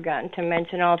I had forgotten to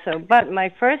mention also. But my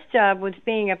first job was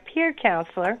being a peer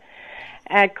counselor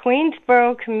at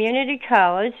Queensborough Community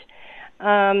College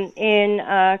in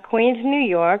Queens, New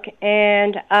York,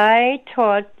 and I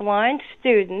taught blind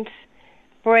students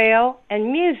Braille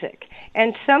and music.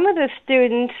 And some of the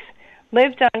students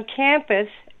lived on campus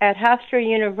at Hofstra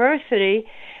University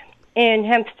in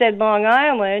Hempstead, Long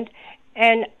Island,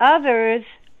 and others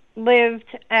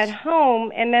lived at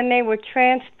home, and then they were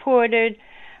transported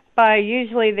by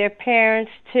usually their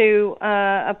parents to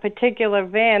a particular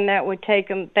van that would take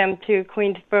them to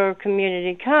Queensborough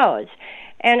Community College.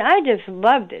 And I just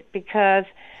loved it because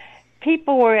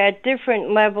people were at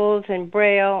different levels in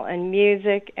Braille and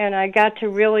music, and I got to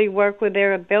really work with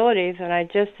their abilities, and I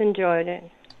just enjoyed it.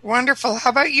 Wonderful.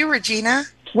 How about you, Regina?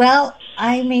 Well,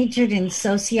 I majored in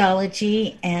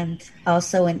sociology and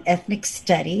also in ethnic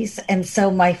studies. And so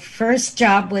my first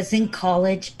job was in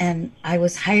college, and I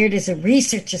was hired as a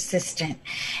research assistant.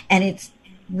 And it's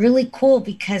really cool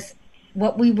because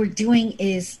what we were doing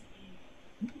is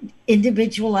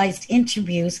individualized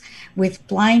interviews with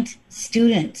blind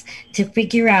students to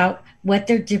figure out what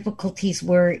their difficulties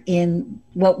were in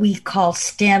what we call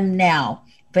STEM now.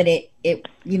 But it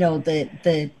you know, the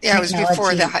it was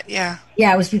before that,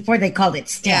 it was before they called it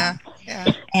STEM.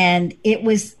 Yeah. And it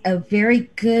was a very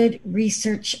good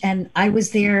research, and I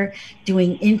was there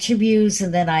doing interviews,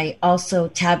 and then I also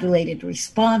tabulated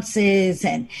responses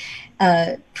and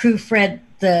proofread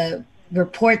the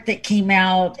report that came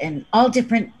out, and all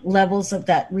different levels of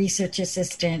that research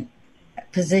assistant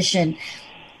position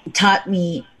taught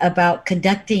me about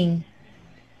conducting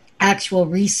actual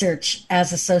research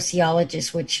as a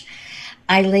sociologist, which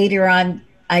I later on,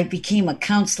 I became a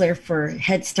counselor for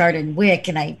Head Start and WIC,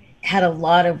 and I had a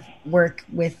lot of work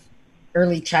with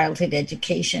early childhood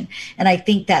education. And I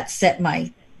think that set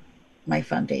my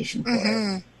foundation for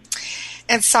it.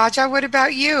 And Saja, what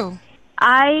about you?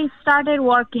 I started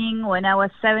working when I was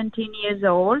 17 years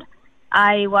old.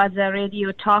 I was a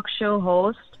radio talk show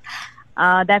host.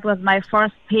 That was my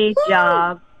first paid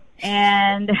job.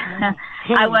 And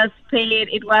I was paid,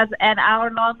 it was an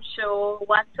hour-long show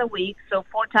once a week, so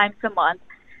 4 times a month.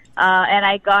 And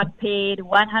I got paid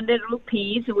 100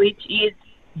 rupees, which is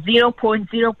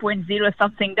 0.0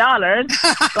 something dollars.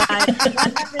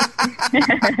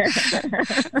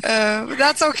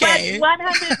 That's okay. But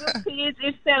 100 rupees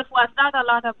itself was not a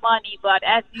lot of money, but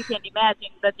as you can imagine,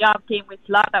 the job came with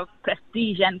a lot of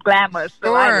prestige and glamour,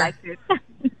 so I liked it.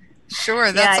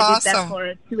 Sure, that's awesome. I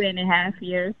did that for 2.5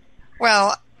 years.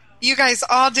 Well, you guys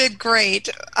all did great.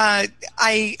 I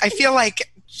feel like,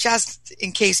 just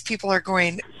in case people are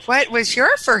going, what was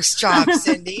your first job,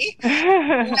 Cindy?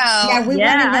 Yeah, we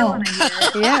want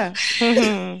to know. Yeah.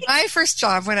 My first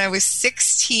job when I was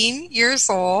 16 years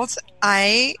old,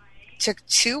 I took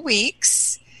 2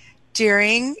 weeks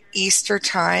during Easter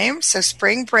time. So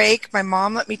spring break, my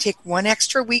mom let me take 1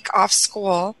 extra week off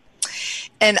school.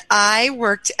 And I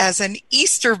worked as an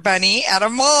Easter bunny at a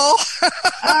mall.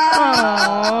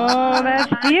 Oh,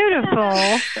 that's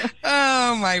beautiful.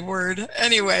 Oh, my word.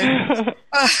 Anyway,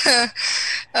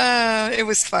 it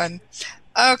was fun.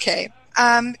 Okay.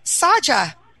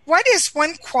 Saja, what is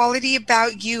one quality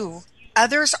about you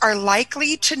others are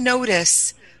likely to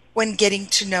notice when getting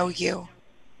to know you?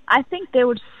 I think they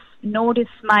would notice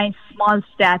my small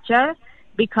stature.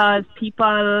 Because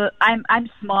people, I'm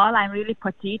small, I'm really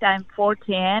petite, I'm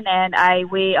 4'10", and I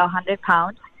weigh 100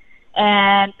 pounds.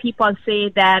 And people say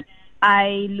that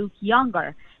I look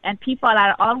younger. And people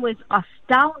are always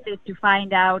astounded to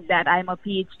find out that I'm a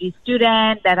PhD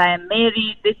student, that I am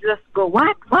married. They just go,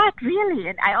 what, really?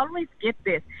 And I always get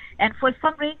this. And for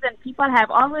some reason, people have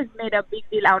always made a big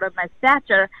deal out of my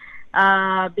stature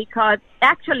because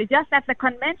actually just at the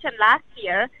convention last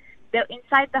year,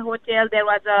 inside the hotel, there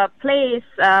was a place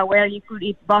where you could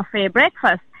eat buffet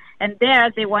breakfast. And there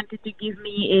they wanted to give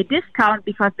me a discount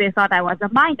because they thought I was a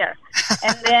minor.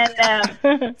 And then...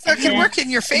 so it can work in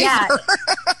your favor. Yeah,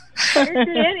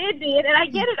 it did. And I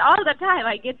get it all the time.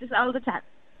 I get this all the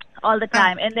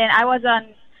time. And then I was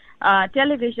on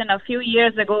television a few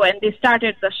years ago, and they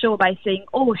started the show by saying,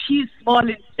 oh, she's small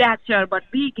in stature, but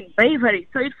big in bravery.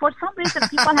 So for some reason,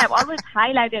 people have always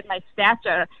highlighted my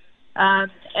stature. And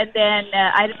then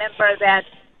I remember that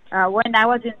when I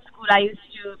was in school, I used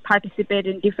to participate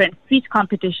in different speech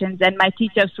competitions, and my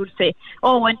teachers would say,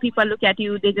 oh, when people look at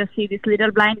you, they just see this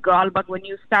little blind girl, but when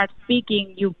you start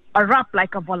speaking, you erupt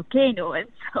like a volcano. And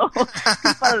so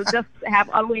people just have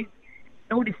always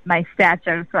noticed my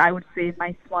stature, so I would say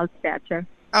my small stature.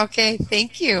 Okay,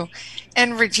 thank you.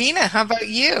 And Regina, how about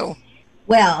you?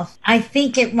 Well, I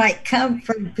think it might come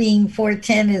from being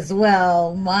 4'10" as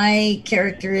well. My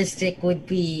characteristic would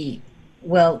be,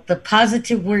 well, the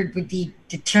positive word would be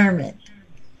determined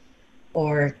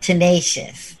or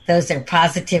tenacious. Those are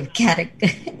positive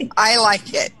categories. I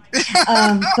like it.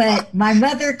 But my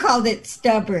mother called it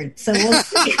stubborn, so we'll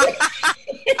see.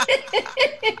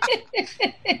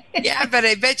 Yeah, but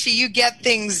I bet you get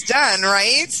things done,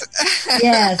 right?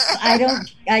 Yes, I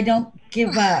don't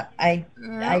give up. I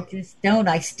just don't.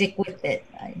 I stick with it.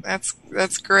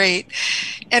 That's great.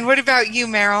 And what about you,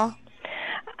 Meryl?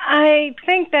 I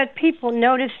think that people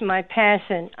notice my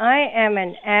passion. I am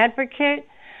an advocate.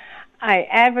 I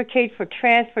advocate for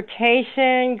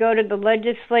transportation, go to the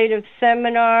legislative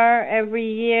seminar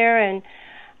every year, and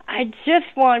I just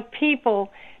want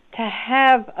people to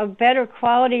have a better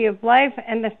quality of life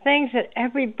and the things that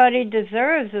everybody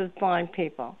deserves as blind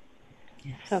people.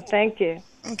 Yes. So thank you.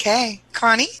 Okay.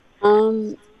 Connie?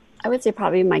 I would say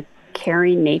probably my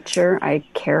caring nature. I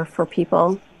care for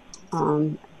people.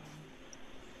 I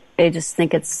just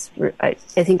think I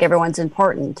think everyone's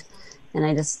important, and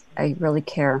I really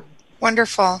care.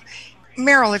 Wonderful.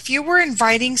 Meryl, if you were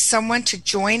inviting someone to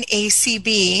join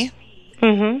ACB,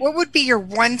 what would be your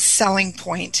one selling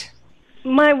point?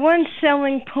 My one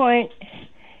selling point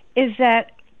is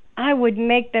that I would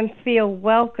make them feel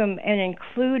welcome and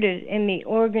included in the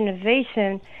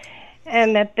organization,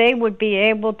 and that they would be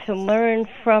able to learn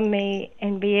from me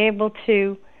and be able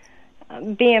to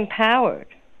be empowered.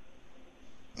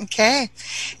 Okay.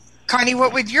 Connie,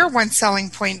 what would your one selling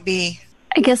point be?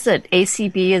 I guess that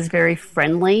ACB is very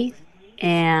friendly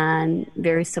and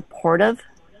very supportive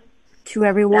to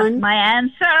everyone. That's my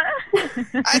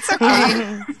answer. That's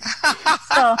okay.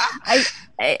 So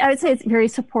I would say it's very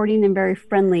supporting and very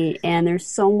friendly, and there's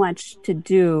so much to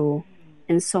do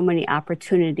and so many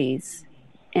opportunities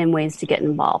and ways to get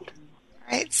involved.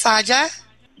 All right, Saja?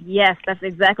 Yes, that's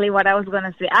exactly what I was going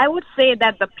to say. I would say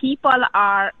that the people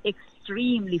are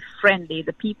extremely friendly.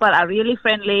 The people are really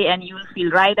friendly, and you'll feel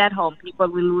right at home. People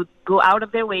will go out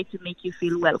of their way to make you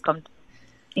feel welcomed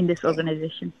in this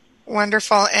organization.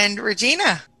 Wonderful. And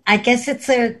Regina? I guess it's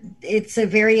a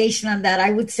variation on that.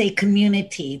 I would say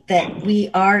community, that we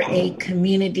are a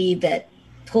community that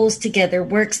pulls together,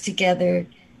 works together,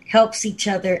 helps each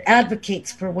other,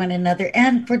 advocates for one another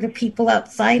and for the people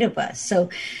outside of us. So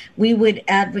we would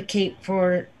advocate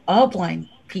for all blind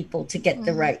people to get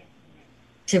the right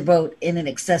to vote in an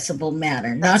accessible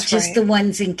manner. Not just the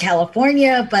ones in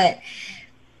California, but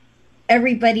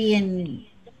everybody in,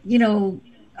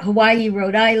 Hawaii,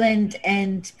 Rhode Island,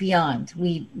 and beyond.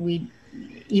 We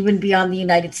even beyond the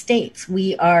United States.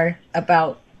 We are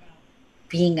about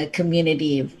being a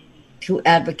community who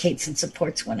advocates and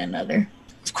supports one another.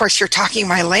 Of course, you're talking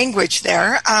my language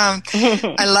there.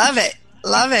 I love it.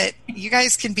 Love it. You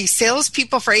guys can be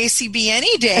salespeople for ACB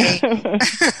any day.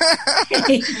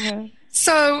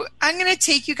 So I'm going to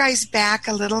take you guys back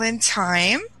a little in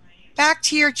time, back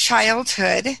to your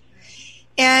childhood.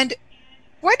 And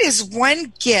what is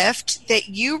one gift that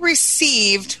you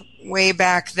received way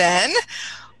back then,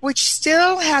 which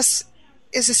still is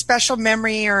a special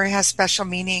memory or has special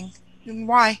meaning, and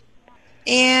why?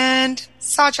 And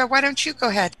Saja, why don't you go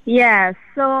ahead? Yeah,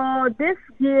 so this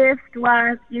gift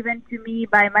was given to me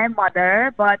by my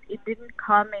mother, but it didn't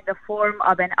come in the form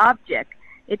of an object.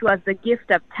 It was the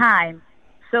gift of time.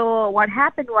 So what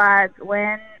happened was,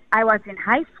 when I was in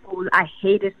high school, I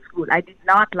hated school. I did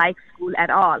not like school at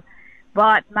all.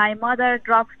 But my mother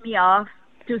dropped me off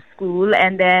to school,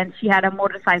 and then she had a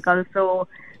motorcycle, so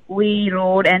we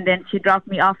rode, and then she dropped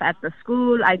me off at the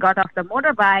school. I got off the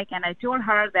motorbike, and I told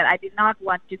her that I did not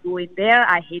want to go in there.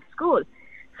 I hate school.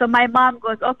 So my mom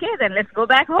goes, okay, then let's go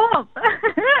back home.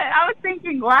 I was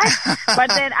thinking, what?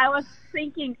 But then I was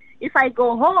thinking, if I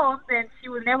go home, then she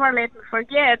will never let me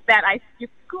forget that I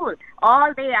skipped school.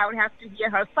 All day I would have to hear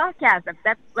her sarcasm.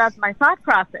 That was my thought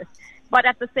process. But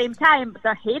at the same time,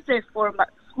 the hatred for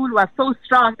school was so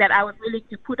strong that I was willing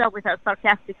to put up with her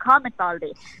sarcastic comments all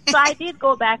day. So I did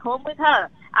go back home with her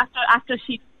after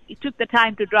she took the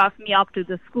time to drop me off to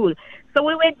the school. So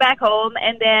we went back home,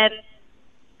 and then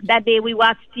that day we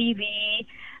watched TV.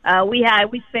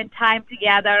 We spent time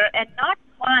together, and not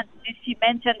once did she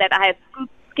mention that I had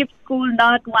skipped school.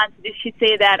 Not once did she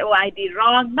say that, oh, I did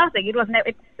wrong. Nothing. It was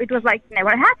it was like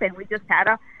never happened. We just had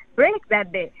a break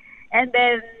that day. And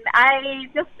then I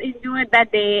just enjoyed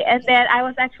that day. And then I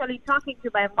was actually talking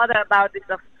to my mother about this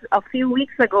a few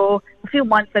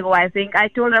months ago, I think. I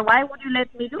told her, why would you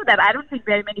let me do that? I don't think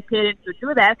very many parents would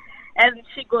do that. And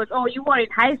she goes, oh, you were in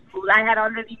high school. I had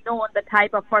already known the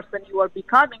type of person you were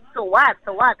becoming. So what?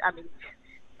 I mean,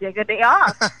 take a day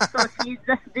off. So she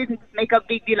just didn't make a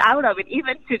big deal out of it,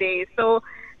 even today. So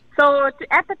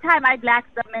at the time, I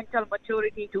lacked the mental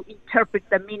maturity to interpret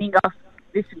the meaning of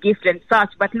this gift and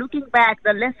such. But looking back,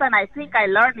 the lesson I think I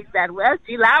learned is that, well,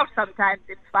 chill out sometimes.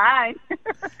 It's fine.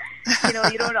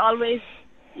 You don't always,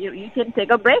 you can take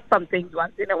a break from things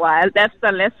once in a while. That's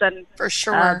the lesson. For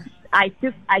sure. I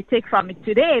take from it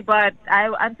today, but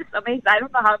I'm just amazed. I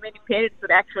don't know how many parents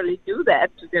would actually do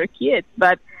that to their kids,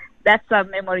 but that's a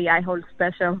memory I hold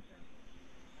special.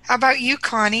 How about you,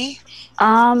 Connie?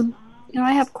 I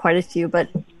have quite a few, but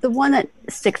the one that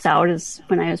sticks out is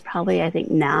when I was probably, I think,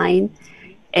 9,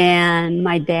 and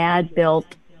my dad built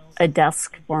a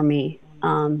desk for me.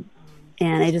 And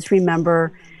I just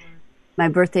remember my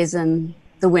birthday's in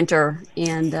the winter,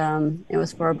 and it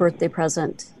was for a birthday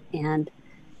present. And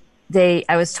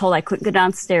I was told I couldn't go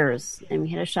downstairs, and we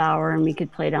had a shower and we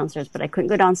could play downstairs, but I couldn't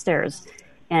go downstairs.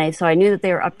 And so I knew that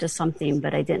they were up to something,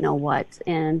 but I didn't know what.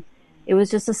 And it was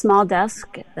just a small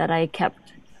desk that I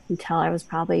kept until I was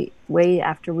probably way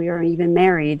after we were even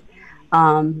married.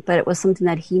 But it was something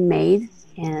that he made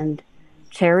and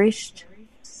cherished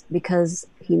because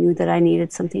he knew that I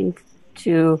needed something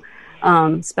to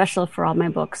special for all my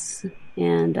books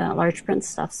and large print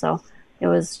stuff. So it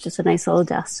was just a nice little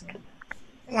desk.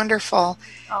 Wonderful.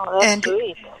 Oh, that's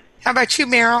great. How about you,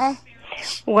 Meryl?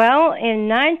 Well, in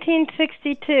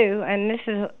 1962, and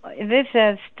this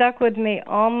has stuck with me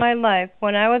all my life,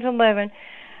 when I was 11,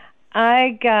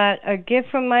 I got a gift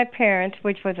from my parents,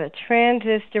 which was a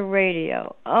transistor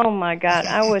radio. Oh, my God.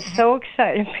 I was so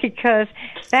excited because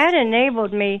that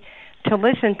enabled me to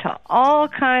listen to all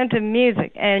kinds of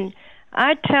music. And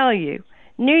I tell you,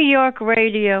 New York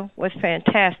radio was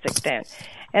fantastic then.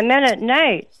 And then at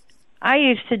night, I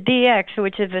used to DX,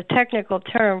 which is a technical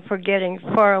term for getting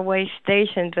faraway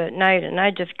stations at night, and I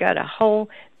just got a whole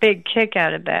big kick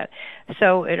out of that.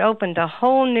 So it opened a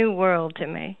whole new world to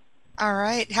me. All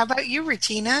right. How about you,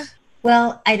 Regina?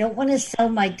 Well, I don't want to sell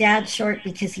my dad short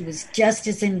because he was just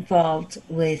as involved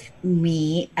with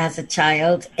me as a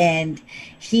child. And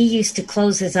he used to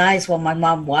close his eyes while my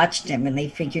mom watched him, and they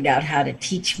figured out how to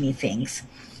teach me things.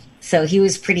 So he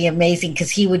was pretty amazing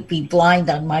because he would be blind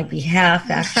on my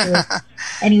behalf, actually.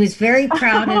 And he was very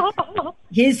proud of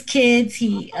his kids.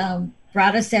 He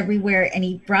brought us everywhere, and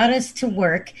he brought us to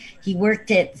work. He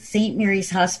worked at St. Mary's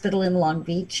Hospital in Long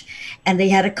Beach, and they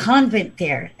had a convent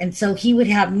there. And so he would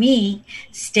have me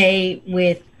stay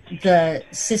with the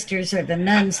sisters or the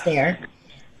nuns there.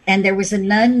 And there was a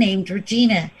nun named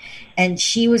Regina, and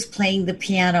she was playing the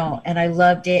piano, and I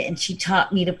loved it, and she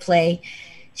taught me to play.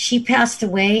 She passed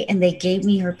away, and they gave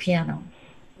me her piano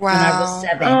when I was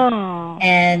 7. Oh.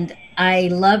 And I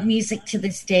love music to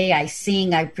this day. I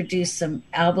sing. I produce some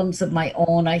albums of my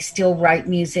own. I still write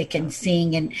music and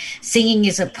sing. And singing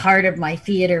is a part of my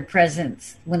theater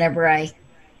presence whenever I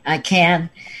can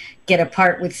get a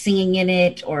part with singing in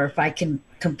it, or if I can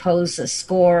compose a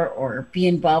score or be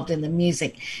involved in the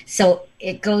music. So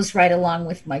it goes right along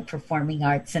with my performing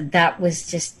arts. And that was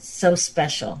just so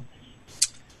special.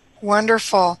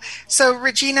 Wonderful. So,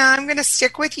 Regina, I'm going to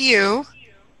stick with you.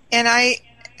 And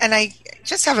I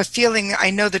just have a feeling I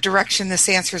know the direction this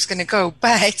answer is going to go,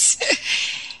 but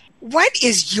what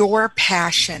is your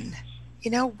passion? You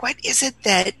know, what is it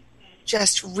that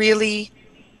just really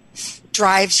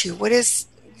drives you? What is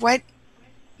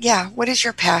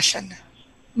your passion?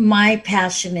 My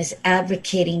passion is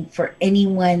advocating for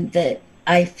anyone that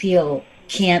I feel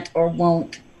can't or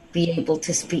won't be able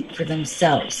to speak for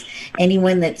themselves.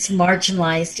 Anyone that's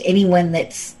marginalized, anyone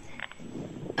that's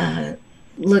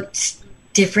looked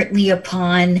differently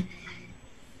upon,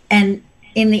 and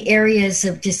in the areas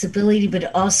of disability,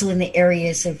 but also in the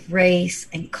areas of race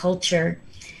and culture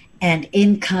and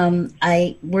income.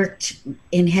 I worked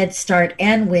in Head Start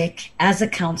and WIC as a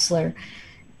counselor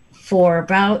for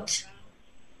about,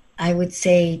 I would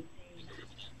say,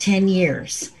 10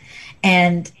 years.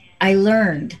 And I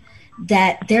learned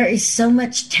that there is so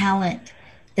much talent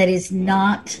that is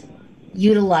not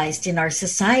utilized in our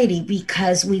society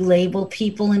because we label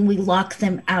people and we lock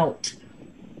them out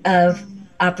of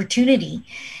opportunity.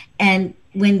 And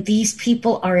when these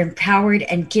people are empowered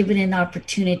and given an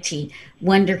opportunity,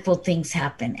 wonderful things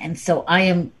happen. And so I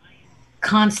am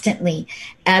constantly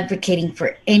advocating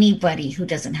for anybody who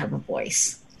doesn't have a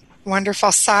voice. Wonderful.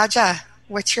 Saja,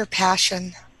 what's your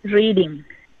passion? Reading.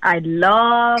 I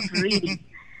love reading.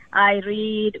 I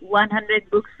read 100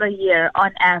 books a year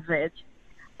on average.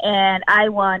 And I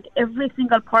want every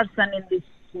single person in this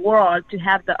world to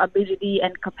have the ability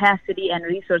and capacity and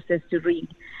resources to read.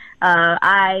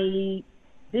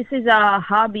 This is a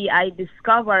hobby I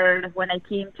discovered when I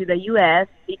came to the U.S.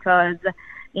 because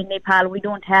in Nepal we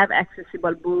don't have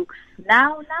accessible books.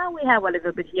 Now we have a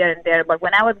little bit here and there, but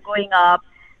when I was growing up,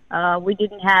 I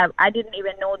didn't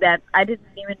even know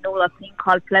a thing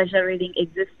called pleasure reading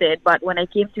existed. But when I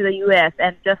came to the U.S.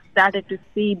 and just started to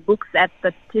see books at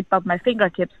the tip of my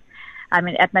fingertips,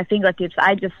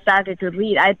 I just started to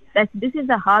read. This is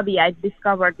a hobby I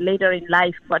discovered later in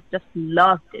life, but just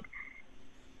loved it.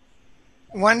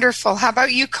 Wonderful. How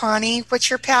about you, Connie? What's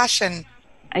your passion?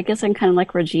 I guess I'm kind of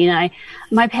like Regina.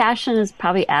 My passion is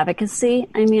probably advocacy.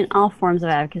 I mean, all forms of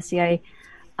advocacy.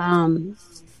 I'm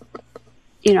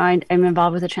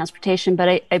involved with the transportation,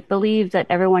 but I believe that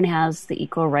everyone has the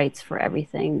equal rights for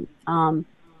everything. And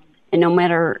no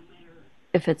matter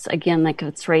if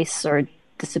it's race or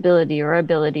disability or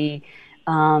ability,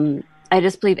 I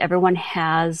just believe everyone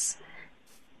has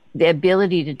the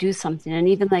ability to do something. And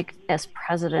even like as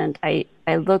president, I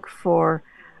look for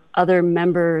other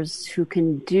members who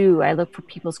can do. I look for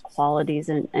people's qualities,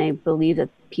 and I believe that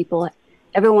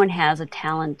everyone has a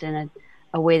talent and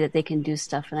a way that they can do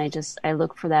stuff. And I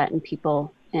look for that in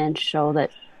people and show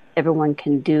that everyone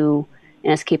can do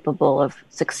and is capable of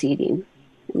succeeding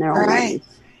in their own ways.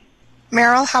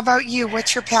 Meryl, how about you?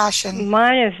 What's your passion?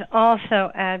 Mine is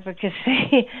also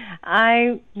advocacy.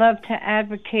 I love to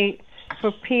advocate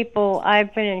for people.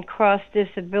 I've been in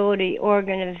cross-disability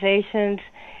organizations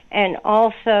and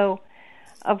also,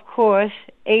 of course,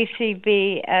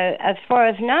 ACB, as far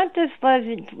as not just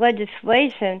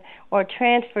legislation or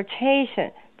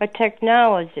transportation, but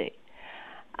technology.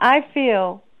 I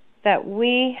feel that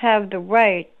we have the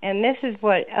right, and this is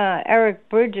what Eric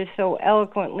Bridges so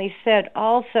eloquently said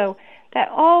also, that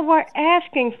all we're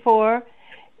asking for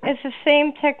is the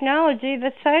same technology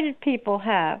that sighted people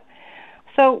have.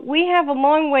 So we have a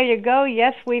long way to go.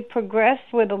 Yes, we've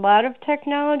progressed with a lot of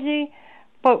technology,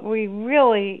 but we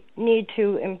really need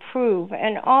to improve.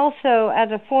 And also,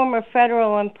 as a former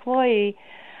federal employee,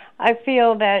 I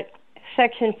feel that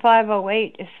Section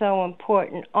 508 is so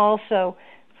important also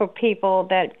for people,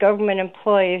 that government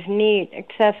employees need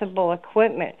accessible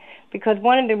equipment. Because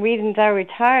one of the reasons I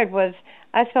retired was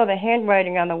I saw the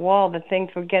handwriting on the wall that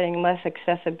things were getting less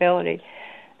accessibility.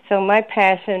 So my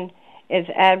passion is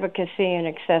advocacy and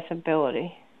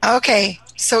accessibility. Okay,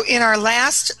 so in our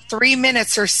last 3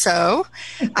 minutes or so,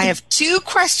 I have 2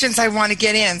 questions I want to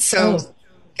get in. So,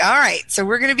 all right, so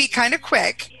we're going to be kind of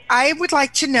quick. I would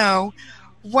like to know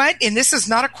and this is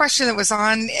not a question that was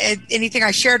on anything I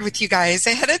shared with you guys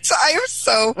ahead of time,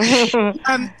 so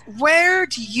where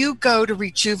do you go to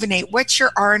rejuvenate? What's your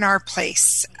R&R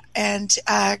place? And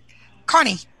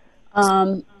Connie?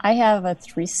 I have a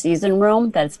 3-season room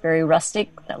that's very rustic,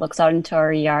 that looks out into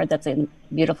our yard. That's a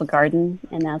beautiful garden,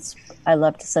 and I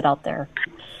love to sit out there.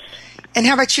 And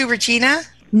how about you, Regina?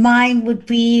 Mine would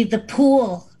be the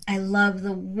pool. I love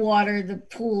the water, the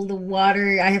pool, the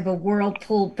water. I have a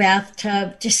whirlpool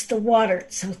bathtub, just the water.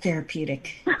 It's so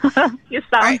therapeutic. You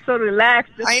sound so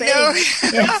relaxed. I know.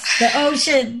 Yes, the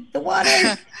ocean, the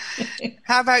water.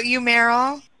 How about you,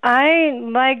 Meryl? I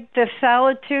like the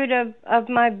solitude of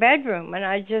my bedroom, and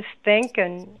I just think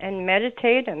and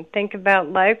meditate and think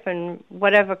about life and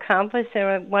what I've accomplished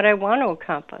and what I want to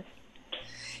accomplish.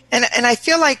 And I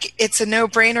feel like it's a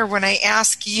no-brainer when I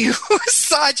ask you,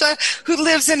 Saja, who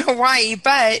lives in Hawaii,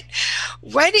 but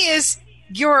what is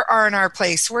your R&R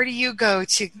place? Where do you go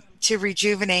to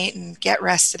rejuvenate and get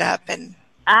rested up? And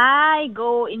I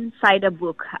go inside a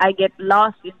book. I get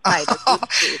lost inside a book.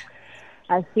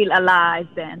 I feel alive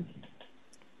then.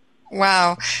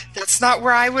 Wow, that's not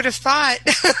where I would have thought.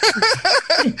 I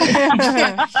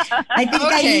think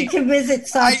I need to visit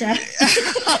Saja.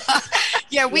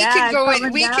 Yeah, we can go.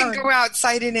 We can go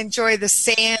outside and enjoy the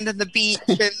sand and the beach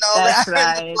and all That's that,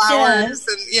 right. and the flowers,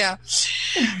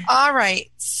 and All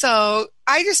right, so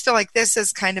I just feel like this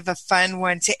is kind of a fun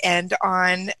one to end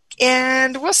on,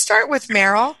 and we'll start with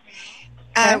Meryl.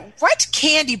 What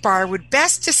candy bar would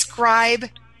best describe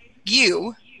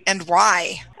you and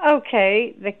why?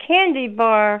 Okay, the candy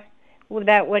bar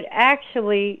that would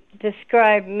actually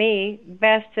describe me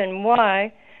best and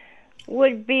why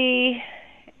would be,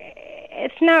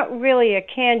 it's not really a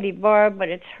candy bar, but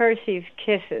it's Hershey's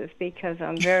Kisses, because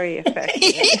I'm very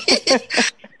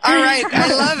affectionate. All right,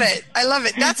 I love it. I love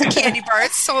it. That's a candy bar.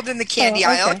 It's sold in the candy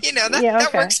aisle. You know,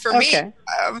 that works for me.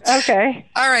 Okay.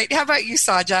 All right, how about you,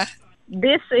 Saja?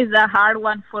 This is a hard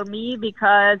one for me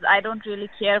because I don't really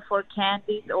care for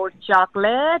candies or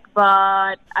chocolate,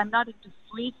 but I'm not into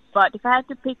sweets. But if I had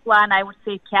to pick one, I would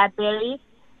say Cadbury,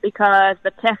 because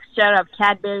the texture of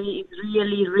Cadbury is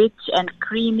really rich and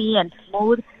creamy and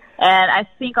smooth. And I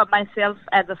think of myself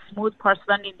as a smooth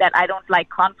person in that I don't like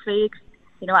conflicts.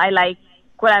 You know, I like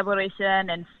collaboration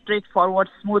and straightforward,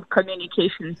 smooth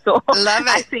communication. So love it.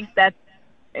 I think that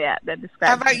describes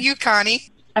How about me. you, Connie?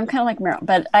 I'm kind of like Meryl,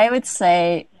 but I would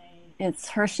say it's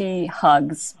Hershey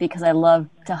Hugs, because I love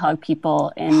to hug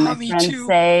people, and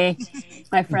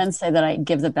my friends say that I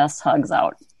give the best hugs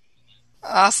out.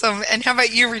 Awesome. And how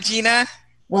about you, Regina?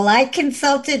 Well, I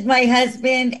consulted my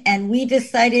husband, and we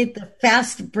decided the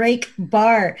fast break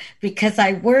bar, because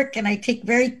I work and I take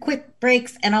very quick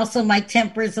breaks, and also my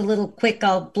temper is a little quick.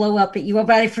 I'll blow up at you,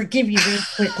 but I forgive you very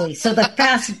quickly. So the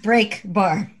fast break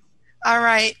bar. All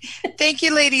right. Thank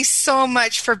you, ladies, so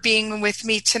much for being with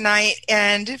me tonight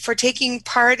and for taking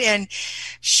part and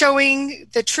showing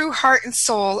the true heart and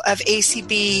soul of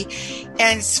ACB.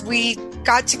 And we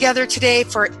got together today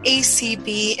for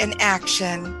ACB in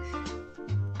Action.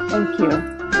 Thank you.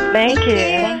 Thank you.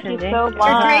 Thank you so much.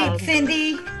 You're great,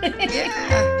 Cindy.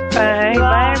 Yeah. Bye.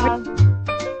 Bye.